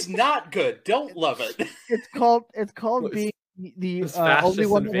 It's not good. Don't love it. It's called being the only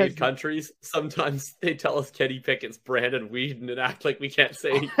one that has countries. Sometimes they tell us Kenny Pickett's Brandon Whedon and act like we can't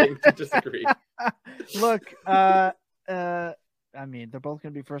say anything to disagree. Look, I mean, they're both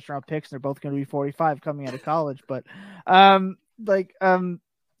going to be first round picks. They're both going to be 45 coming out of college, but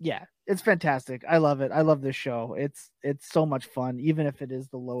yeah, it's fantastic. I love it. I love this show. It's so much fun, even if it is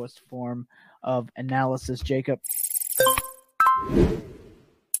the lowest form of analysis. Jacob.